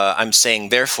I'm saying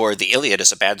therefore the Iliad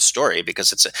is a bad story,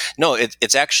 because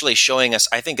it's actually showing us.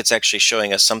 I think it's actually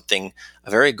showing us something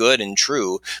very good and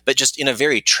true, but just in a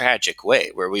very tragic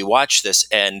way, where we watch this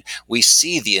and we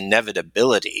see the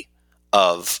inevitability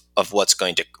of what's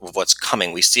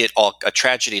coming. We see it all, a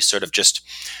tragedy, sort of just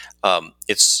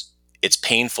it's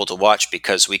painful to watch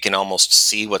because we can almost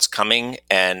see what's coming,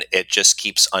 and it just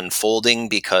keeps unfolding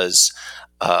because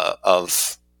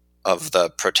of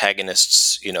the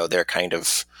protagonists, their kind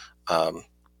of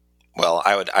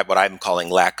what I'm calling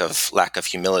lack of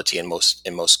humility in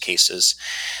most cases.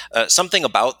 Something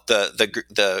about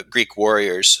the Greek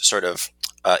warriors' sort of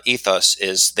ethos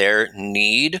is their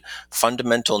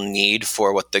fundamental need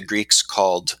for what the Greeks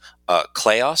called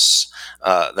kleos,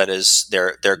 that is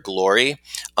their glory.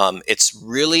 It's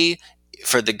really,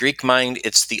 for the Greek mind,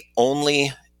 it's the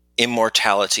only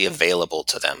immortality available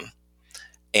to them.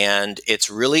 And it's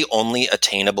really only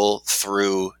attainable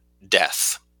through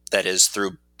death. That is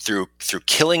through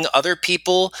killing other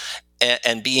people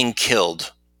and being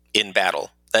killed in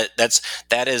battle.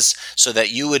 That is so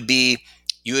that you would be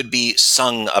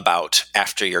sung about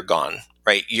after you're gone,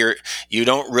 right? You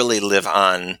don't really live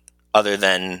on other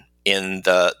than in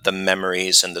the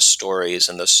memories and the stories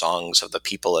and the songs of the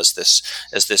people as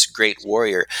this great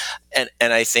warrior. And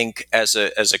I think as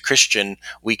a Christian,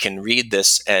 we can read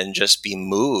this and just be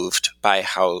moved by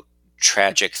how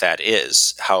tragic that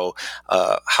is, how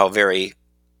very,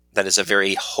 that is a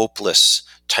very hopeless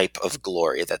type of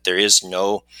glory, that there is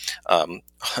no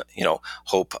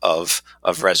hope of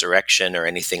resurrection or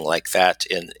anything like that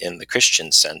in the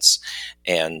Christian sense.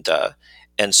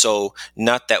 And so,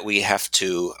 not that we have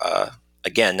to,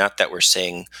 again, not that we're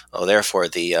saying, oh, therefore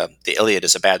the Iliad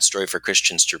is a bad story for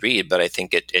Christians to read, but I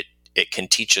think it can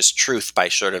teach us truth by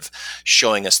sort of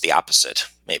showing us the opposite,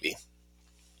 maybe.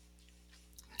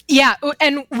 Yeah,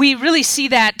 and we really see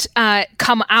that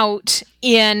come out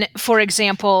in, for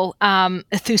example,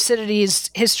 Thucydides'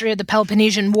 History of the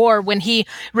Peloponnesian War, when he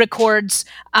records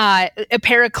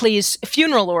Pericles'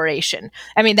 funeral oration.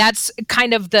 I mean, that's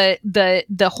kind of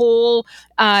the whole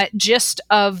gist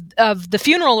of the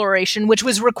funeral oration, which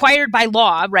was required by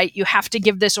law, right? You have to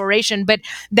give this oration, but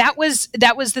that was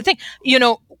the thing.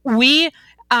 We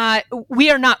are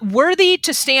not worthy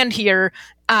to stand here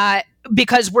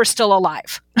because we're still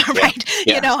alive, right?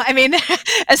 Yeah. I mean,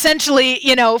 essentially,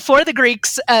 for the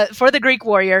Greeks, for the Greek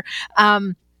warrior,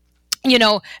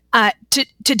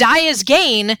 to die is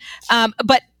gain,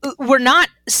 but we're not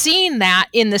seeing that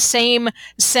in the same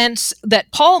sense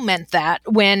that Paul meant that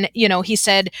when he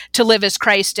said to live as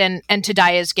Christ and to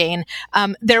die as gain.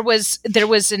 There was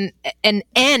an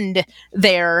end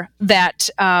there that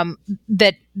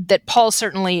that Paul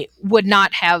certainly would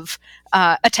not have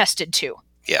attested to.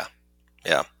 Yeah.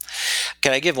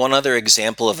 Can I give one other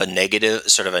example of a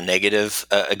negative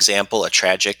example, a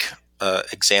tragic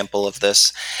example of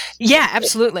this? Yeah,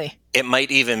 absolutely. It might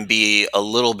even be a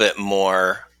little bit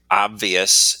more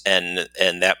obvious, and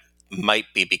that might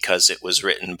be because it was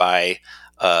written by,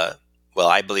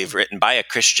 I believe written by a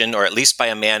Christian, or at least by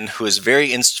a man who is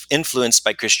very influenced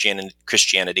by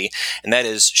Christianity, and that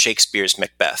is Shakespeare's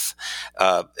Macbeth,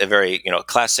 a very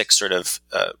classic sort of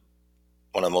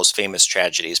one of the most famous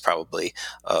tragedies probably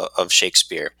of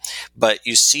Shakespeare. But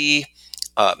you see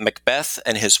Macbeth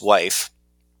and his wife.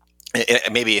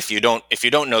 Maybe if you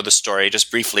don't know the story,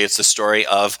 just briefly, it's the story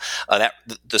of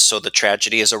so the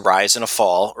tragedy is a rise and a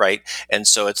fall, right? And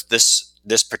so it's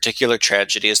this particular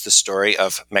tragedy is the story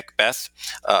of Macbeth,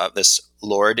 this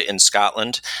lord in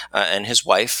Scotland, and his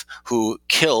wife, who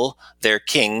kill their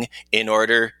king in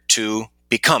order to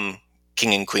become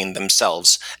king and queen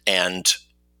themselves, and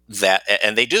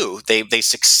they do. They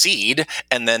succeed,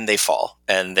 and then they fall,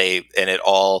 and it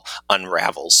all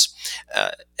unravels.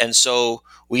 And so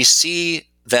we see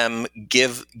them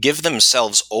give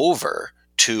themselves over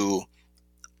to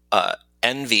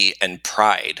envy and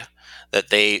pride, that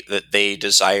they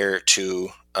desire to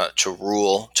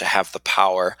rule, to have the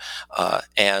power,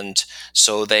 and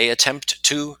so they attempt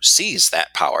to seize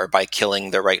that power by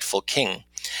killing their rightful king.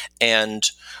 And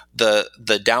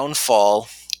the downfall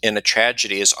in a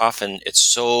tragedy is often it's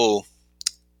so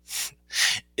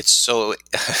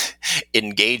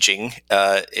engaging.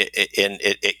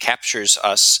 It captures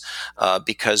us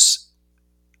because,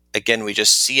 again, we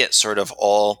just see it sort of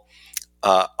all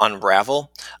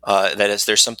unravel. That is,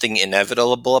 there's something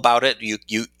inevitable about it.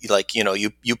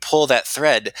 You pull that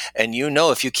thread, and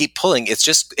if you keep pulling, it's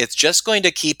just going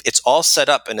to keep. It's all set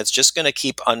up, and it's just going to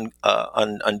keep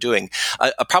undoing.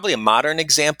 Probably a modern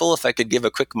example, if I could give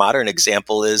a quick modern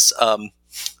example, is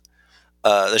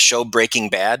the show Breaking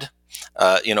Bad.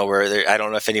 Where I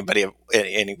don't know if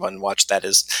anyone watched that.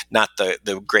 Is not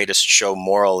the greatest show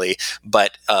morally,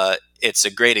 but it's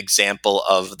a great example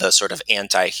of the sort of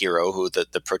anti-hero who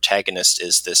the protagonist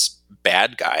is this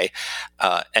bad guy,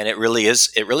 and it really is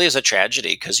a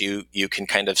tragedy, because you can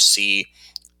kind of see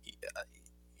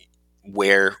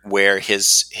where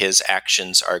his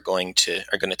actions are going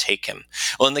to take him.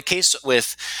 Well, in the case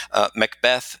with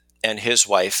Macbeth and his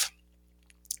wife,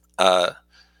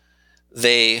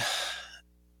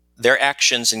 their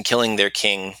actions in killing their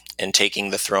king and taking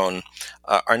the throne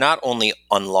are not only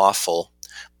unlawful,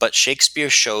 but Shakespeare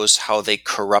shows how they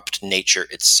corrupt nature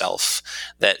itself,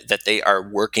 that they are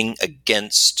working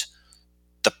against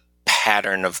the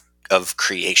pattern of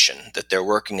creation, that they're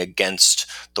working against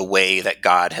the way that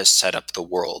God has set up the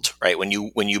world, right? When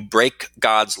you break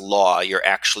God's law, you're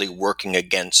actually working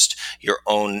against your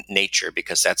own nature,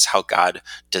 because that's how God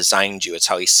designed you. It's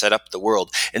how he set up the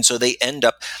world. And so they end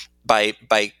up by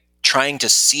trying to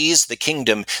seize the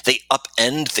kingdom, they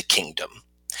upend the kingdom.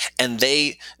 And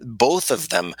both of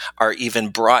them are even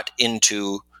brought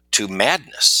into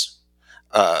madness.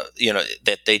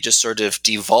 That they just sort of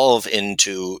devolve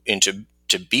into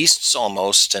beasts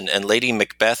almost. And Lady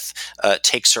Macbeth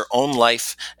takes her own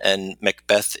life, and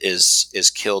Macbeth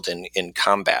is killed in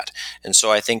combat. And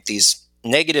so I think these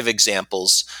negative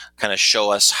examples kind of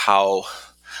show us how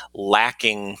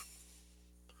lacking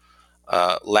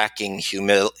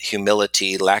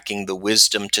humility, lacking the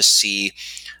wisdom to see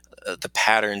the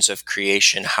patterns of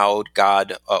creation, how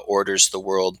God orders the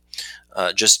world,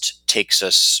 just takes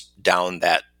us down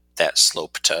that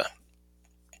slope to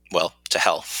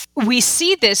hell. We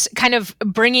see this kind of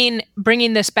bringing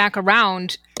this back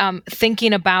around,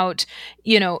 thinking about,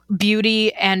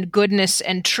 beauty and goodness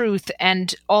and truth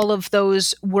and all of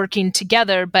those working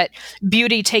together, but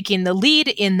beauty taking the lead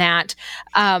in that.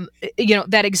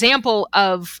 That example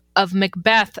of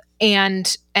Macbeth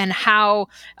and how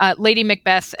Lady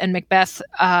Macbeth and Macbeth,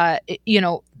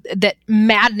 that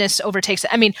madness overtakes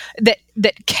it. I mean, that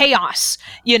chaos,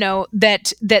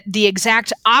 that the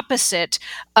exact opposite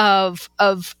of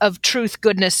truth,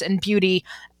 goodness, and beauty.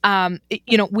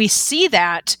 We see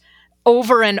that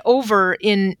over and over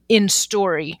in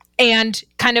story. And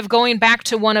kind of going back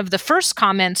to one of the first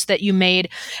comments that you made,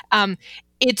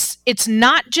 it's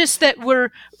not just that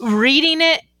we're reading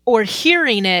it or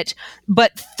hearing it,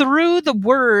 but through the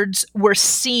words we're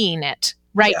seeing it.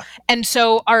 Right. Yeah. And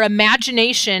so our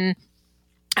imagination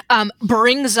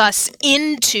brings us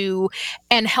into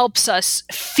and helps us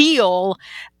feel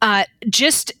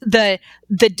just the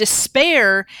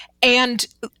despair, and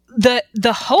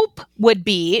the hope would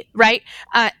be, right,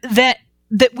 that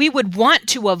we would want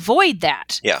to avoid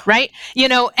that. Yeah. Right.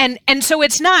 And so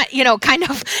it's not, kind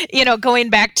of, going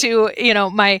back to,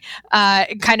 my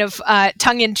kind of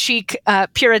tongue-in-cheek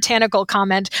puritanical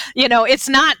comment. It's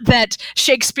not that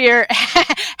Shakespeare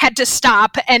had to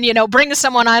stop and, bring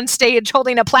someone on stage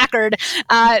holding a placard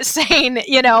saying,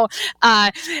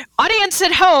 audience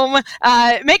at home,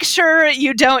 make sure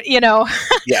you don't, Yeah.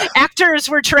 actors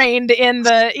were trained in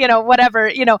the, whatever,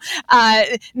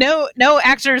 no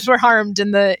actors were harmed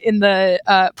in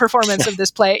the performance of this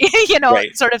play,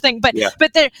 Right. sort of thing. But Yeah.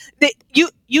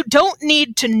 you don't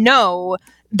need to know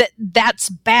that that's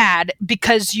bad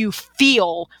because you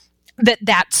feel that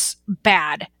that's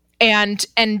bad, and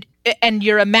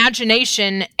your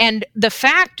imagination and the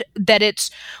fact that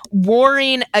it's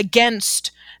warring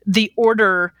against the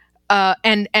order,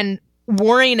 and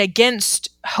warring against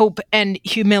hope and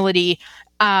humility.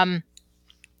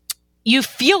 You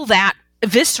feel that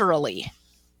viscerally.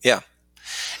 Yeah.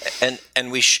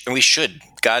 And we should.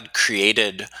 God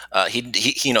created.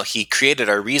 He created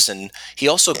our reason. He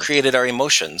also created our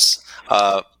emotions.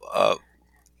 What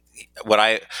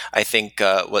I think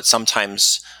what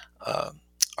sometimes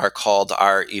are called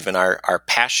our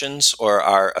passions or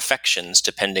our affections,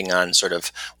 depending on sort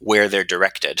of where they're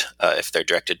directed, if they're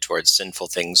directed towards sinful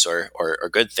things or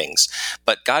good things.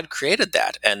 But God created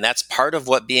that, and that's part of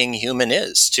what being human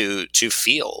is, to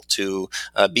feel, to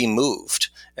be moved.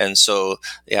 And so,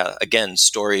 yeah, again,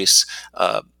 stories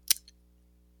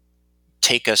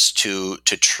take us to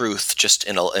truth just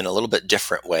in a little bit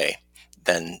different way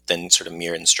than sort of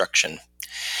mere instruction.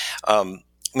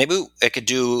 Maybe I could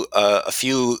do a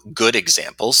few good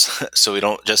examples, so we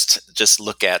don't just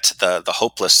look at the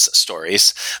hopeless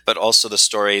stories, but also the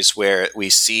stories where we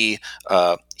see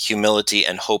humility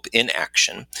and hope in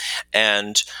action.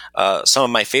 And some of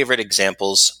my favorite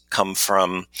examples come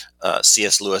from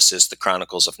C.S. Lewis's The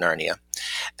Chronicles of Narnia.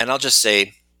 And I'll just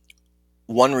say,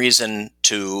 one reason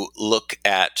to look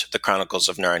at The Chronicles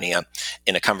of Narnia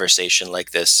in a conversation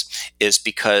like this is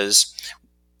because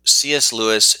C.S.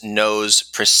 Lewis knows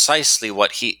precisely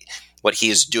what he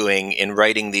is doing in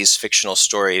writing these fictional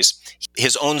stories.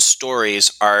 His own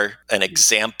stories are an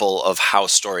example of how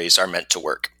stories are meant to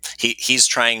work. He's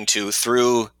trying to,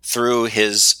 through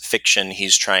his fiction,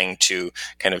 he's trying to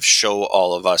kind of show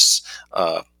all of us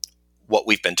what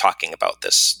we've been talking about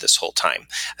this whole time.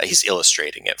 He's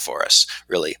illustrating it for us,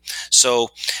 really. So,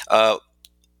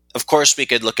 of course, we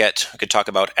could talk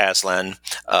about Aslan,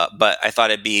 but I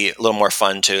thought it'd be a little more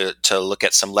fun to look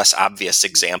at some less obvious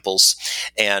examples.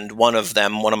 And one of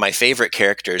my favorite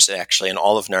characters, actually, in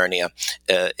all of Narnia,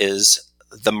 is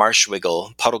the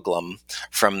Marshwiggle, Puddleglum,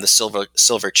 from the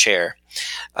Silver Chair.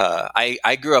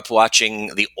 I grew up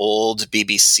watching the old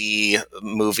BBC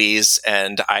movies,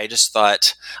 and I just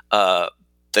thought the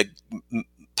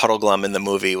Puddleglum in the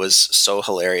movie was so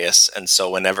hilarious. And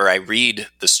so whenever I read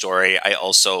the story,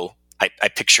 I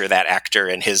picture that actor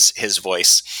and his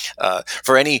voice.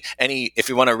 For any, if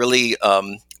you want to really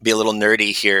be a little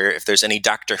nerdy here, if there's any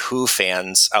Doctor Who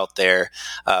fans out there,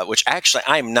 which actually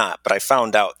I'm not, but I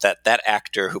found out that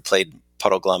actor who played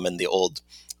Puddleglum in the old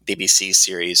BBC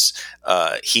series,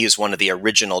 he is one of the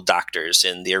original doctors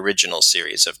in the original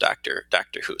series of Doctor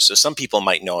Who. So some people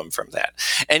might know him from that.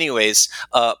 Anyways,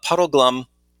 Puddleglum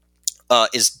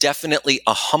is definitely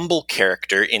a humble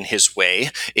character in his way,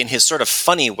 in his sort of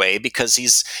funny way, because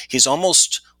he's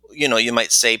almost, you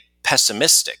might say,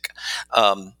 pessimistic.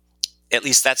 At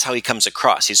least that's how he comes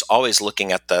across. He's always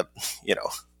looking at the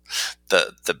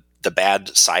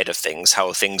bad side of things,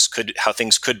 how things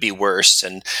could be worse,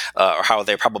 and or how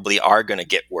they probably are going to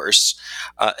get worse.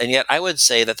 And yet, I would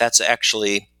say that that's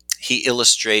actually, he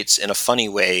illustrates in a funny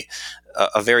way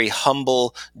a very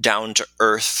humble, down to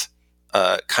earth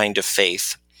kind of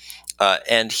faith.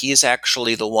 And he's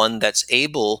actually the one that's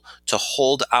able to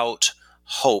hold out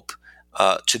hope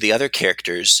to the other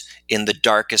characters in the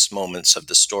darkest moments of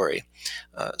the story.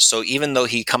 So even though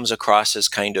he comes across as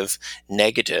kind of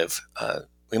negative,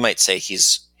 we might say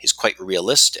he's quite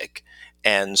realistic.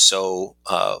 And so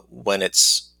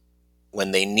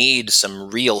when they need some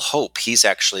real hope, he's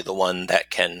actually the one that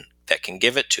can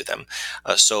give it to them.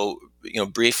 So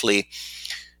briefly,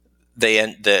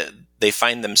 they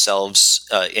find themselves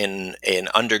in an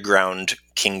underground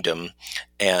kingdom,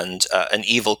 and an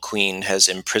evil queen has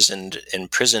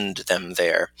imprisoned them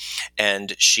there,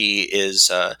 and she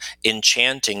is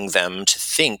enchanting them to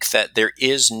think that there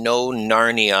is no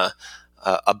Narnia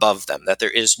above them, that there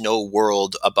is no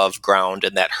world above ground,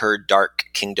 and that her dark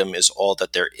kingdom is all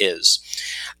that there is.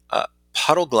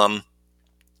 Puddleglum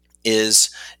is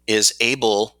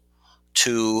able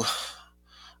to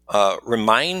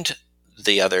remind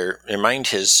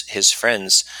his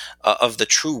friends of the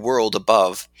true world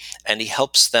above, and he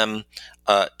helps them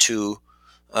to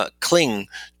cling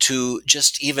to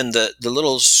just even the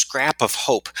little scrap of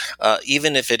hope,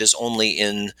 even if it is only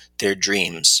in their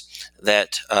dreams.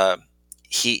 That I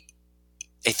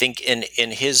think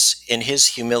in his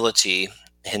humility,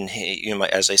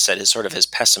 as I said, his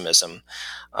pessimism,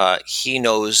 he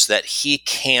knows that he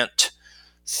can't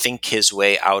think his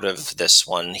way out of this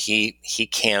one. He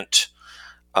can't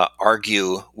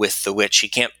argue with the witch. He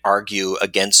can't argue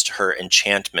against her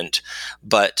enchantment,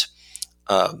 but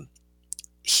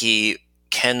he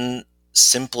can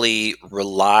simply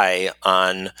rely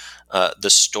on the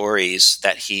stories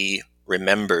that he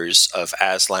remembers of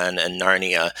Aslan and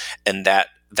Narnia, and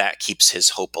that keeps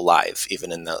his hope alive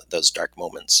even in those dark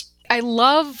moments. I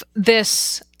love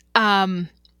this,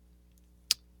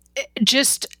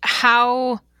 just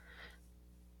how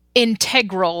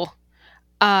integral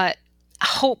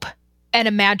hope and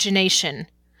imagination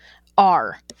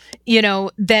are.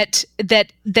 That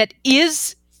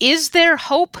is there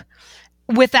hope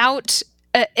without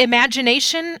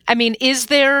imagination? I mean, is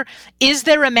there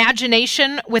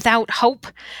imagination without hope?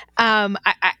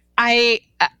 I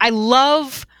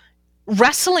love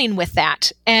wrestling with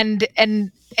that and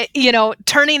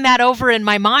turning that over in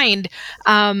my mind,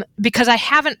 because I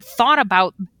haven't thought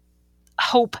about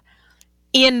hope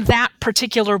in that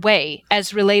particular way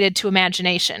as related to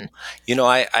imagination.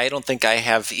 I don't think I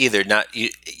have either. Not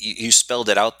you spelled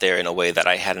it out there in a way that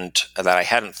I hadn't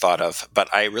thought of,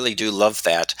 but I really do love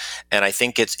that, and I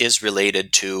think it is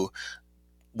related to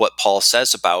what Paul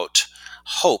says about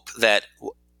hope, that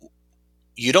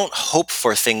you don't hope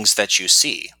for things that you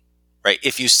see, right?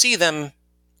 If you see them,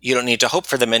 you don't need to hope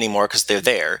for them anymore because they're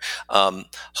there.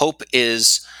 Hope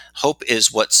is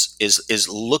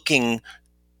looking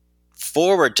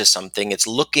forward to something. It's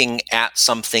looking at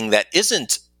something that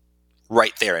isn't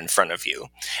right there in front of you,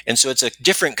 and so it's a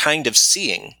different kind of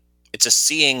seeing. It's a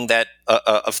seeing that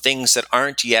of things that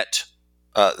aren't yet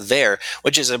there,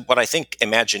 which is what I think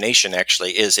imagination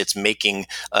actually is. It's making,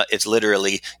 it's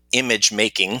literally image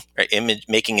making, right?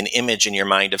 Making an image in your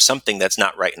mind of something that's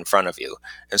not right in front of you.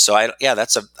 And so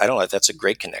that's a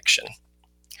great connection.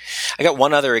 I got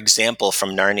one other example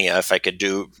from Narnia, if I could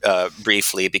do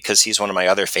briefly, because he's one of my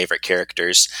other favorite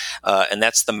characters, and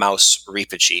that's the mouse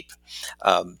Reepicheep.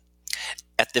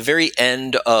 At the very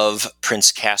end of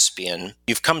Prince Caspian,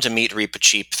 you've come to meet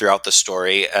Reepicheep throughout the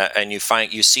story, and you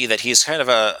see that he's kind of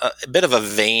a bit of a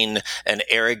vain and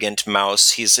arrogant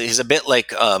mouse. He's a bit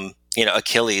like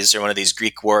Achilles, or one of these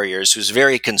Greek warriors, who's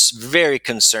very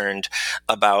concerned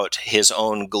about his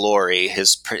own glory,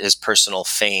 his personal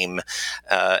fame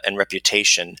and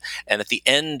reputation. And at the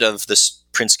end of this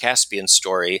Prince Caspian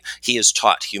story, he is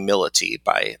taught humility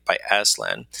by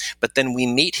Aslan. But then we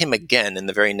meet him again in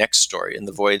the very next story, in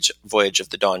the Voyage of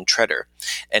the Dawn Treader.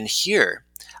 And here,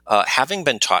 having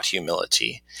been taught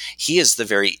humility, he is the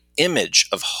very image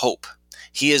of hope.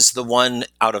 He is the one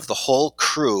out of the whole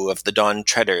crew of the Dawn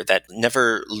Treader that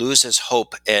never loses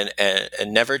hope and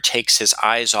never takes his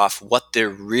eyes off what they're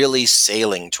really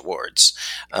sailing towards,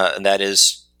 and that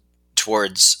is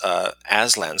towards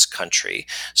Aslan's country.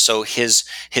 So his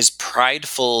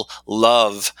prideful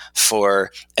love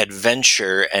for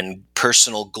adventure and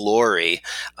personal glory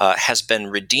has been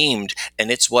redeemed, and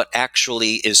it's what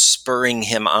actually is spurring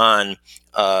him on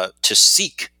to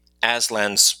seek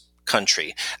Aslan's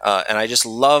country. And I just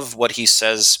love what he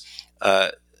says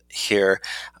here.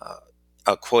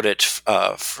 I'll quote it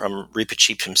from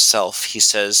Reepicheep himself. He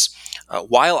says,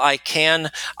 "While I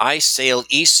can, I sail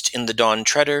east in the Dawn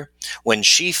Treader. When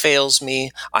she fails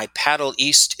me, I paddle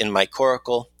east in my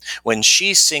coracle. When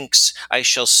she sinks, I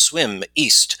shall swim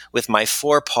east with my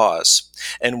 4 paws.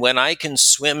 And when I can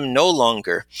swim no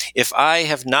longer, if I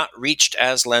have not reached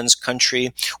Aslan's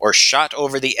country or shot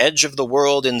over the edge of the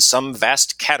world in some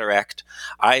vast cataract,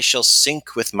 I shall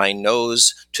sink with my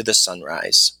nose to the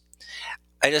sunrise."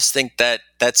 I just think that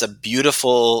that's a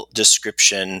beautiful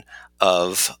description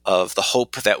of the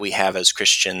hope that we have as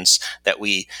Christians, that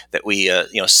we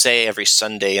say every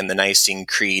Sunday in the Nicene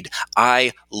Creed.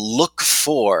 I look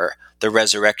for the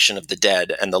resurrection of the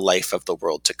dead and the life of the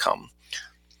world to come.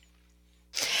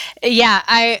 Yeah,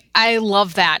 I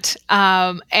love that.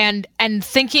 And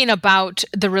thinking about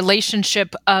the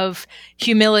relationship of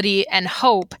humility and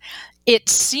hope, it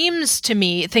seems to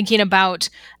me, thinking about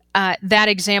that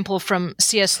example from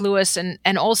C.S. Lewis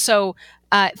and also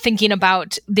thinking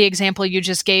about the example you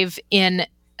just gave in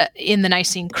the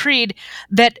Nicene Creed,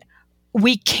 that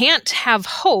we can't have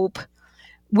hope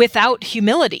without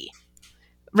humility,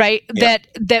 right? Yeah.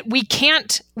 That we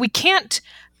can't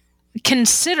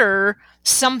consider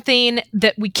something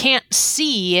that we can't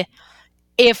see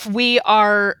if we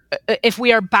are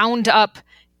bound up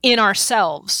in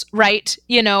ourselves, right?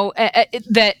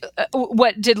 That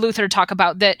what did Luther talk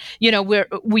about? That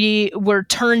we were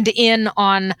turned in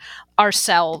on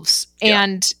ourselves, Yeah.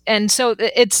 and so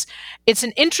it's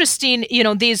an interesting,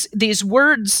 these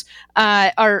words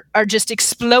are just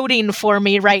exploding for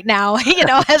me right now,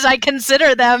 as I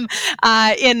consider them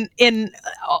in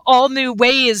all new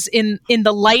ways in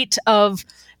the light of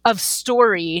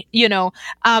story,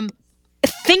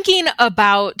 thinking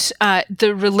about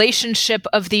the relationship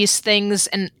of these things,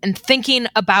 and thinking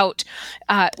about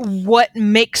what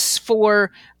makes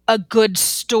for a good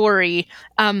story.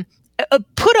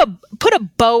 Put a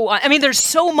bow on. I mean, there's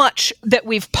so much that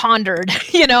we've pondered.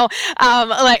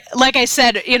 Like I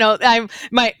said,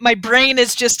 my brain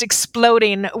is just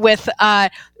exploding with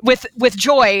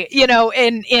joy.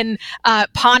 In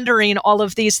pondering all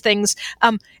of these things.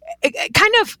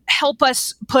 Kind of help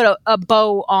us put a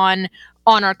bow on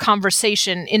our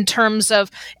conversation in terms of,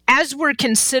 as we're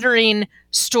considering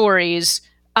stories,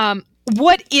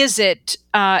 what is it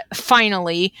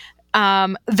finally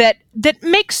that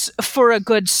makes for a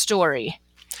good story?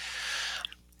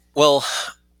 Well,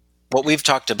 what we've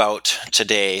talked about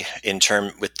today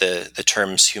with the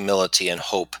terms humility and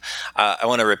hope, I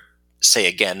want to say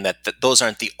again that those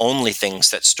aren't the only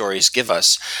things that stories give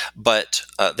us, but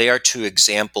they are two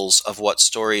examples of what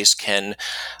stories can,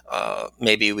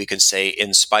 maybe we could say,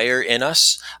 inspire in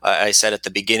us. I said at the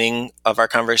beginning of our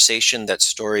conversation that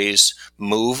stories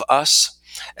move us.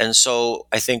 And so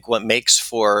I think what makes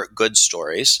for good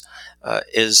stories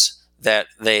is that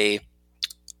they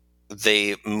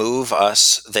move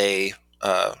us, they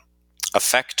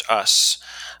affect us,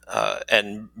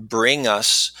 and bring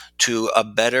us to a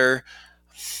better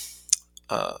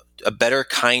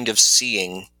kind of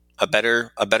seeing, a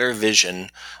better vision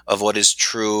of what is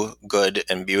true, good,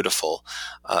 and beautiful.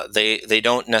 They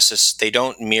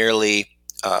don't merely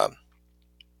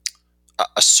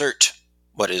assert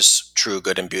what is true,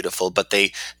 good, and beautiful, but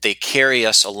they carry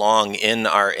us along in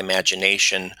our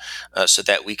imagination, so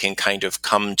that we can kind of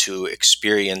come to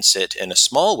experience it in a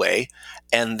small way,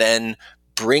 and then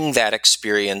bring that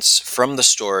experience from the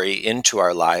story into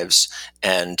our lives,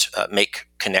 and make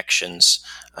connections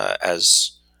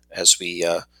as we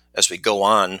go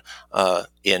on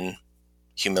in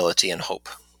humility and hope.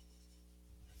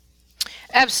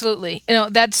 Absolutely.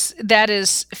 That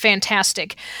is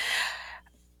fantastic.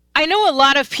 I know a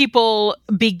lot of people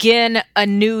begin a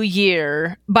new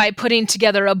year by putting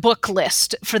together a book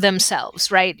list for themselves,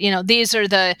 right? These are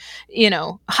the,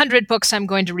 100 books I'm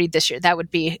going to read this year. That would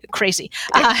be crazy.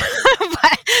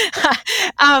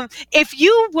 If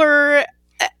you were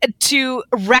to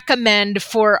recommend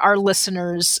for our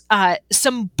listeners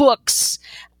some books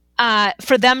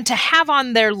for them to have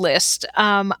on their list,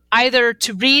 either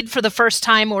to read for the first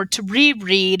time or to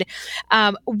reread,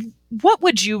 what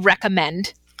would you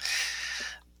recommend?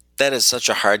 That is such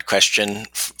a hard question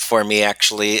for me,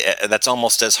 actually. That's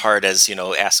almost as hard as,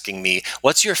 asking me,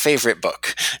 what's your favorite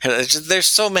book? There's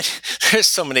so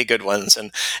many good ones.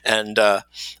 And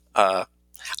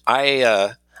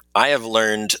I have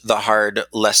learned the hard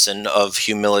lesson of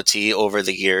humility over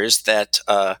the years that,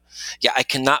 I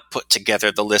cannot put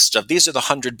together the list of these are the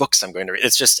 100 books I'm going to read.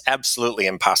 It's just absolutely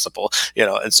impossible,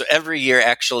 And so every year,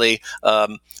 actually,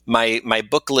 my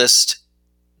book list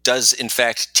does in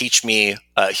fact teach me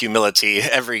humility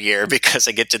every year, because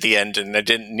I get to the end and I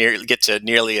didn't get to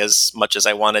nearly as much as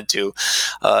I wanted to.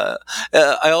 I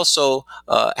also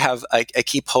I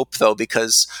keep hope, though,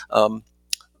 because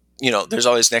there's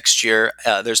always next year.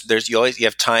 You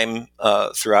have time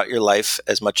throughout your life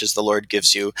as much as the Lord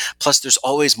gives you. Plus, there's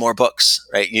always more books,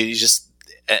 right? You just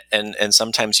and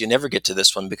sometimes you never get to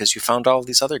this one because you found all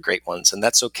these other great ones, and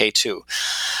that's okay too.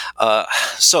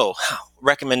 So,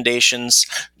 recommendations.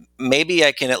 Maybe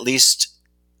I can at least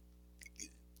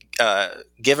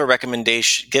give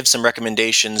some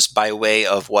recommendations by way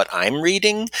of what I'm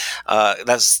reading.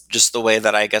 That's just the way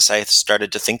that I guess I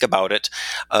started to think about it.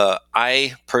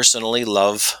 I personally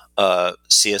love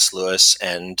C.S. Lewis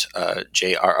and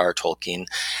J.R.R. Tolkien,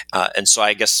 and so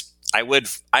I guess I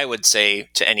would say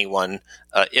to anyone,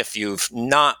 if you've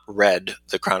not read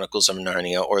the Chronicles of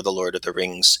Narnia or the Lord of the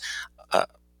Rings,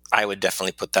 I would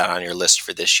definitely put that on your list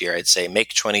for this year. I'd say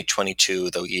make 2022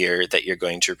 the year that you're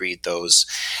going to read those.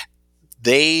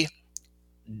 They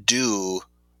do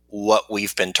what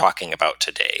we've been talking about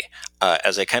today.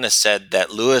 As I kind of said,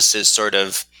 that Lewis is sort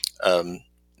of a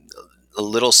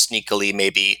little sneakily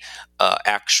maybe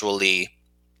actually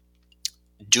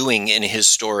doing in his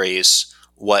stories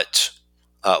what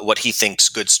he thinks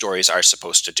good stories are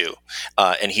supposed to do,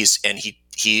 and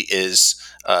he is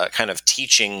kind of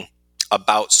teaching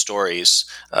about stories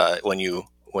when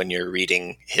you're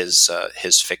reading his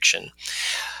fiction.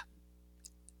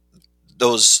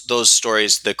 Those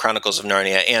stories, the Chronicles of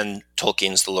Narnia and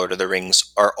Tolkien's The Lord of the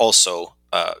Rings, are also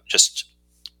just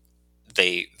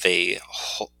they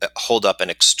hold up and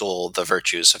extol the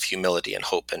virtues of humility and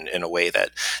hope in a way that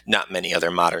not many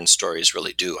other modern stories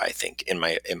really do, I think, in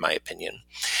my opinion.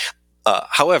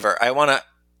 However, I want to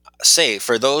say,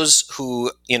 for those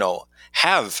who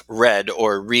have read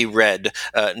or reread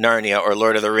Narnia or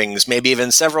Lord of the Rings, maybe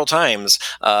even several times,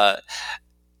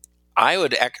 I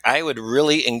would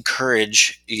really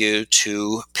encourage you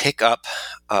to pick up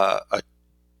a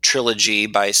trilogy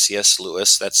by C.S.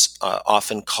 Lewis that's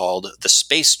often called the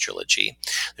Space Trilogy.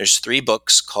 There's 3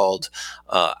 books called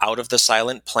Out of the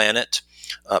Silent Planet,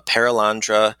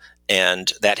 Perelandra,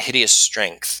 and That Hideous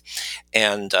Strength.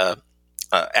 And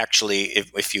actually,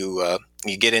 if you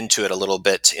get into it a little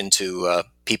bit, into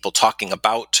people talking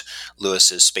about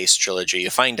Lewis's Space Trilogy, you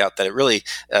find out that it really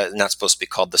not supposed to be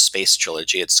called the Space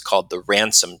Trilogy. It's called the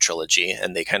Ransom Trilogy,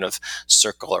 and they kind of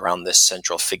circle around this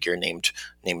central figure named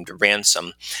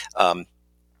Ransom.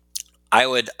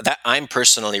 I'm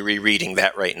personally rereading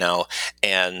that right now,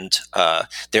 and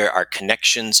there are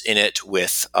connections in it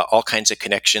with all kinds of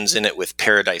connections in it with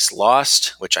Paradise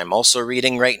Lost, which I'm also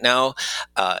reading right now,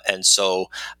 and so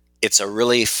it's a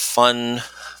really fun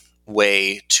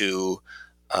way to.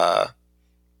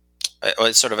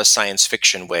 It's sort of a science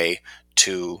fiction way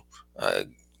to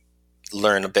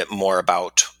learn a bit more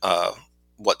about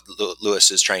what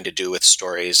Lewis is trying to do with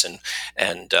stories,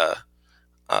 and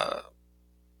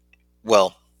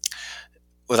well,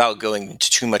 without going into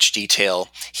too much detail,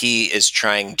 he is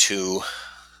trying to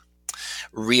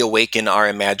reawaken our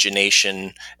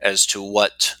imagination as to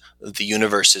what the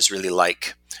universe is really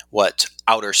like, what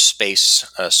outer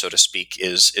space, so to speak,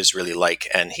 is really like,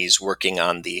 and he's working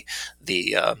on the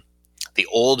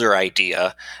older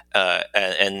idea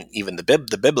and even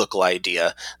the biblical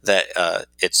idea that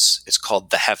it's called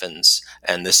the heavens,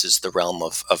 and this is the realm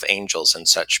of angels and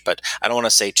such. But I don't want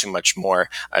to say too much more.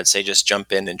 I'd say just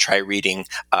jump in and try reading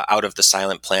Out of the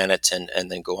Silent Planet,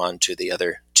 and then go on to the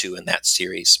other 2 in that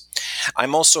series.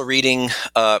 I'm also reading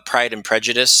Pride and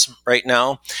Prejudice right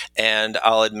now, and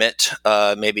I'll admit,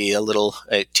 maybe a little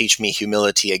teach me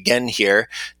humility again here,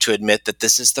 to admit that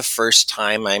this is the first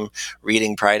time I'm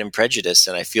reading Pride and Prejudice,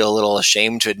 and I feel a little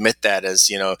ashamed to admit that, as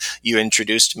you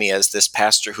introduced me as this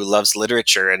pastor who loves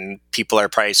literature, and people are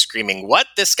probably screaming, "What?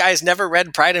 This guy's never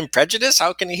read Pride and Prejudice?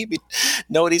 How can he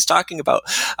know what he's talking about?"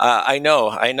 I know.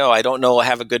 I don't know. I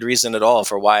have a good reason at all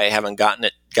for why I haven't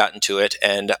gotten to it,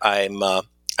 and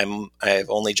I've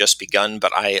only just begun,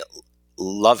 but I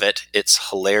love it. It's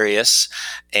hilarious,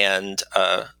 and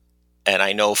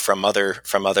I know from other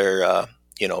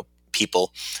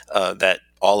people that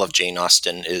all of Jane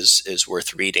Austen is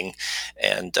worth reading.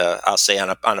 And I'll say on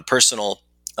a personal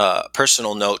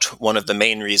note, one of the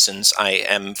main reasons I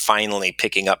am finally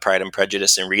picking up Pride and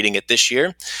Prejudice and reading it this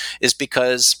year is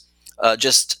because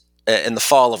just in the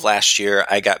fall of last year,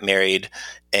 I got married,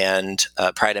 and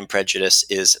Pride and Prejudice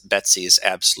is Betsy's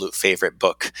absolute favorite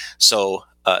book. So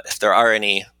if there are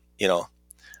any,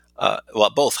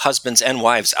 both husbands and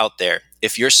wives out there,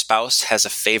 if your spouse has a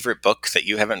favorite book that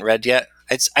you haven't read yet,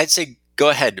 I'd say go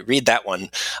ahead, read that one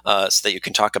so that you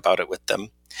can talk about it with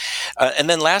them. And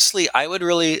then lastly, I would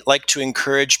really like to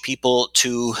encourage people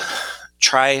to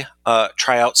try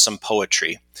out some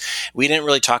poetry. We didn't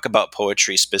really talk about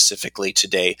poetry specifically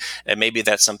today, and maybe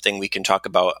that's something we can talk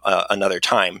about another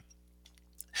time.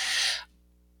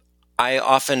 I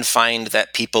often find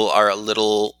that people are a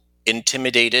little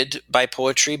intimidated by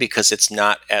poetry because it's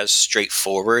not as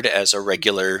straightforward as a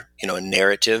regular,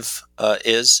 narrative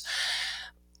is.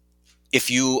 If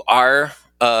you are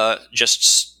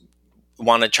just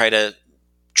want to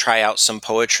try out some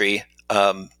poetry,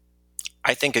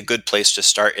 I think a good place to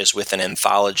start is with an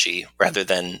anthology rather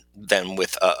than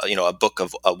with a book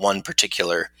of one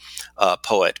particular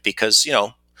poet, because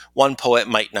one poet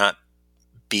might not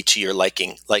be to your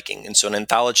liking, and so an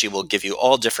anthology will give you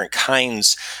all different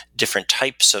kinds, different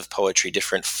types of poetry,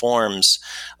 different forms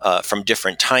from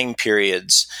different time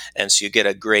periods, and so you get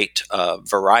a great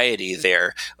variety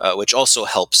there, which also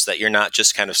helps that you're not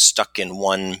just kind of stuck in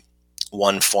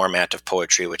one format of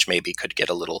poetry, which maybe could get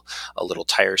a little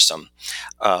tiresome.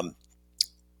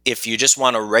 If you just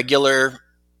want a regular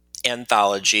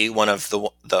anthology,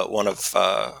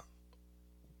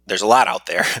 there's a lot out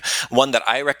there. One that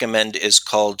I recommend is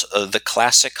called The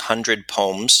Classic 100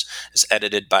 Poems. It's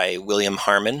edited by William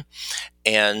Harmon.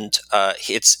 And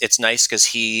it's nice because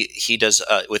he does,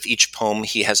 with each poem,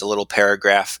 he has a little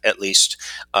paragraph at least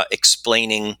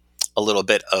explaining a little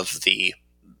bit of the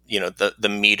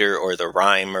meter or the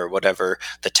rhyme or whatever,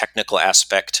 the technical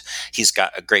aspect. He's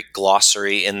got a great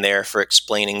glossary in there for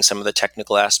explaining some of the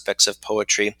technical aspects of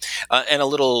poetry, and a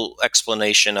little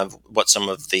explanation of what some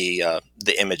of the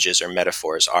images or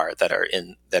metaphors are that are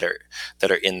in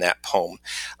that poem.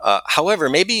 However,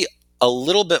 maybe a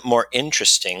little bit more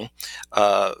interesting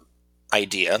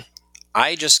idea.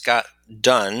 I just got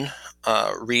done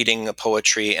reading a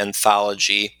poetry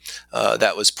anthology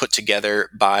that was put together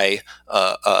by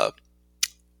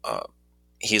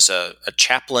he's a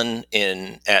chaplain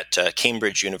at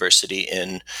Cambridge University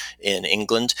in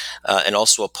England, and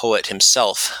also a poet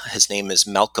himself. His name is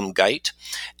Malcolm Guite,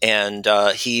 and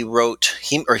he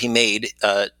made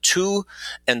 2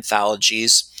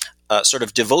 anthologies. Sort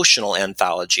of devotional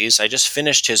anthologies. I just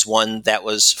finished his one that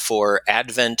was for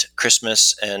Advent,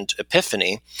 Christmas, and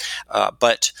Epiphany.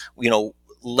 But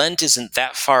Lent isn't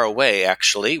that far away,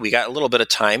 actually. We got a little bit of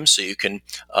time, so you can,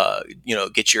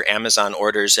 get your Amazon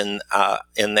orders in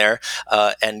there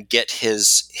and get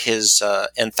his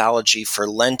anthology for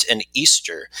Lent and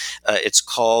Easter. It's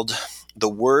called The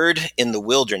Word in the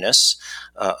Wilderness.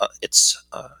 It's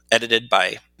edited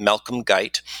by Malcolm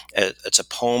Guite. It's a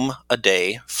poem a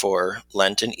day for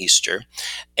Lent and Easter.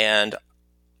 And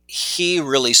he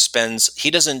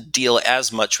doesn't deal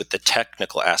as much with the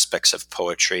technical aspects of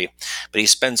poetry, but he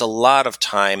spends a lot of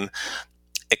time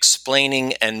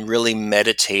explaining and really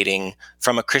meditating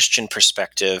from a Christian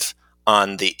perspective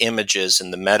on the images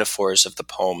and the metaphors of the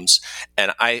poems.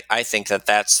 And I think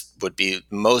that would be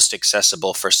most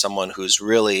accessible for someone who's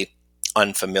really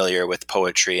unfamiliar with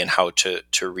poetry and how to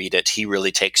read it. He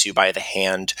really takes you by the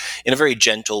hand in a very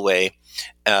gentle way,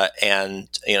 and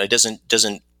it doesn't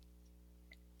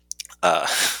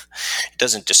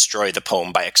destroy the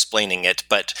poem by explaining it,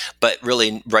 but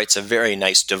really writes a very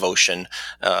nice devotion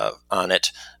on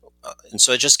it. And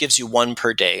so it just gives you one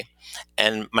per day.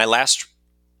 And my last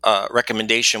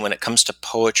recommendation when it comes to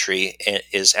poetry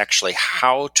is actually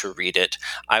how to read it.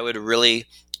 I would really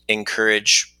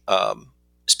encourage,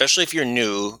 especially if you're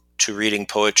new to reading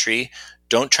poetry,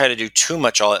 don't try to do too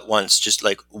much all at once. Just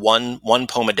like one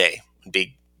poem a day would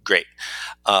be great.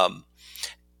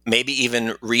 Maybe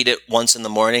even read it once in the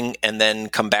morning and then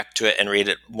come back to it and read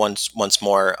it once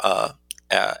more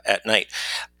at night.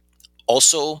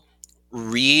 Also,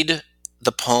 read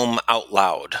the poem out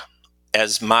loud.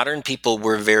 As modern people,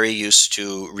 we're very used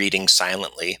to reading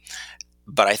silently,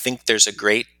 but I think there's a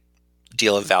great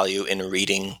deal of value in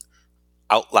reading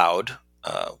out loud.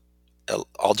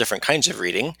 All different kinds of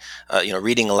reading.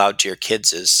 Reading aloud to your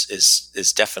kids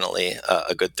is definitely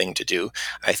a good thing to do.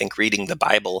 I think reading the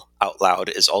Bible out loud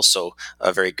is also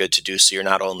very good to do. So you're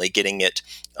not only getting it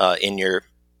in your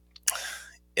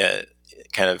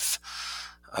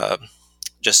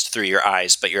just through your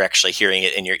eyes, but you're actually hearing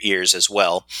it in your ears as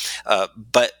well.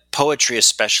 But poetry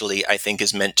especially, I think,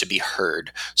 is meant to be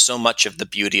heard. So much of the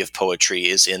beauty of poetry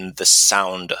is in the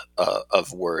sound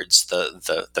of words,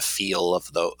 the feel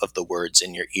of the words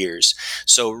in your ears.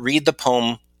 So read the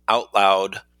poem out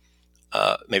loud,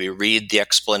 maybe read the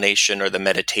explanation or the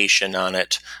meditation on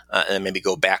it, and then maybe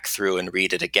go back through and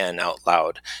read it again out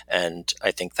loud. And I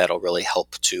think that'll really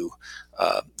help to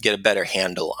get a better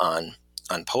handle on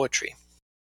poetry.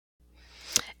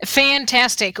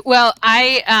 Fantastic. Well,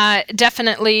 I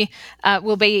definitely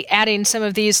will be adding some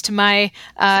of these to my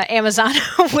Amazon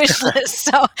wish list.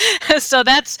 So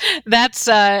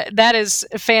that is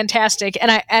fantastic,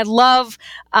 and I love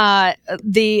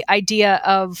the idea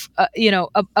of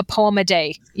a poem a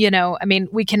day. I mean,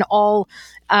 we can all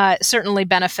certainly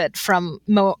benefit from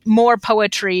more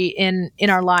poetry in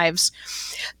our lives.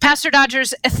 Pastor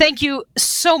Dodgers, thank you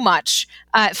so much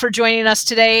for joining us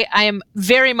today. I am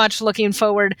very much looking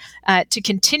forward to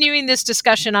continuing this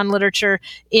discussion on literature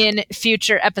in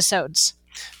future episodes.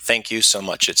 Thank you so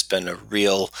much. It's been a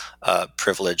real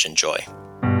privilege and joy.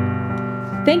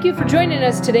 Thank you for joining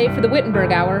us today for the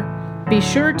Wittenberg Hour. Be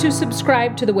sure to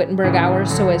subscribe to the Wittenberg Hour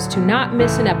so as to not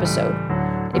miss an episode.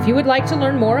 If you would like to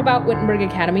learn more about Wittenberg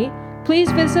Academy,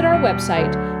 please visit our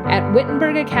website at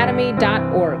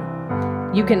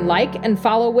wittenbergacademy.org. You can like and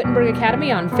follow Wittenberg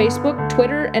Academy on Facebook,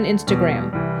 Twitter, and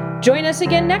Instagram. Join us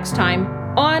again next time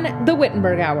on the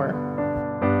Wittenberg Hour.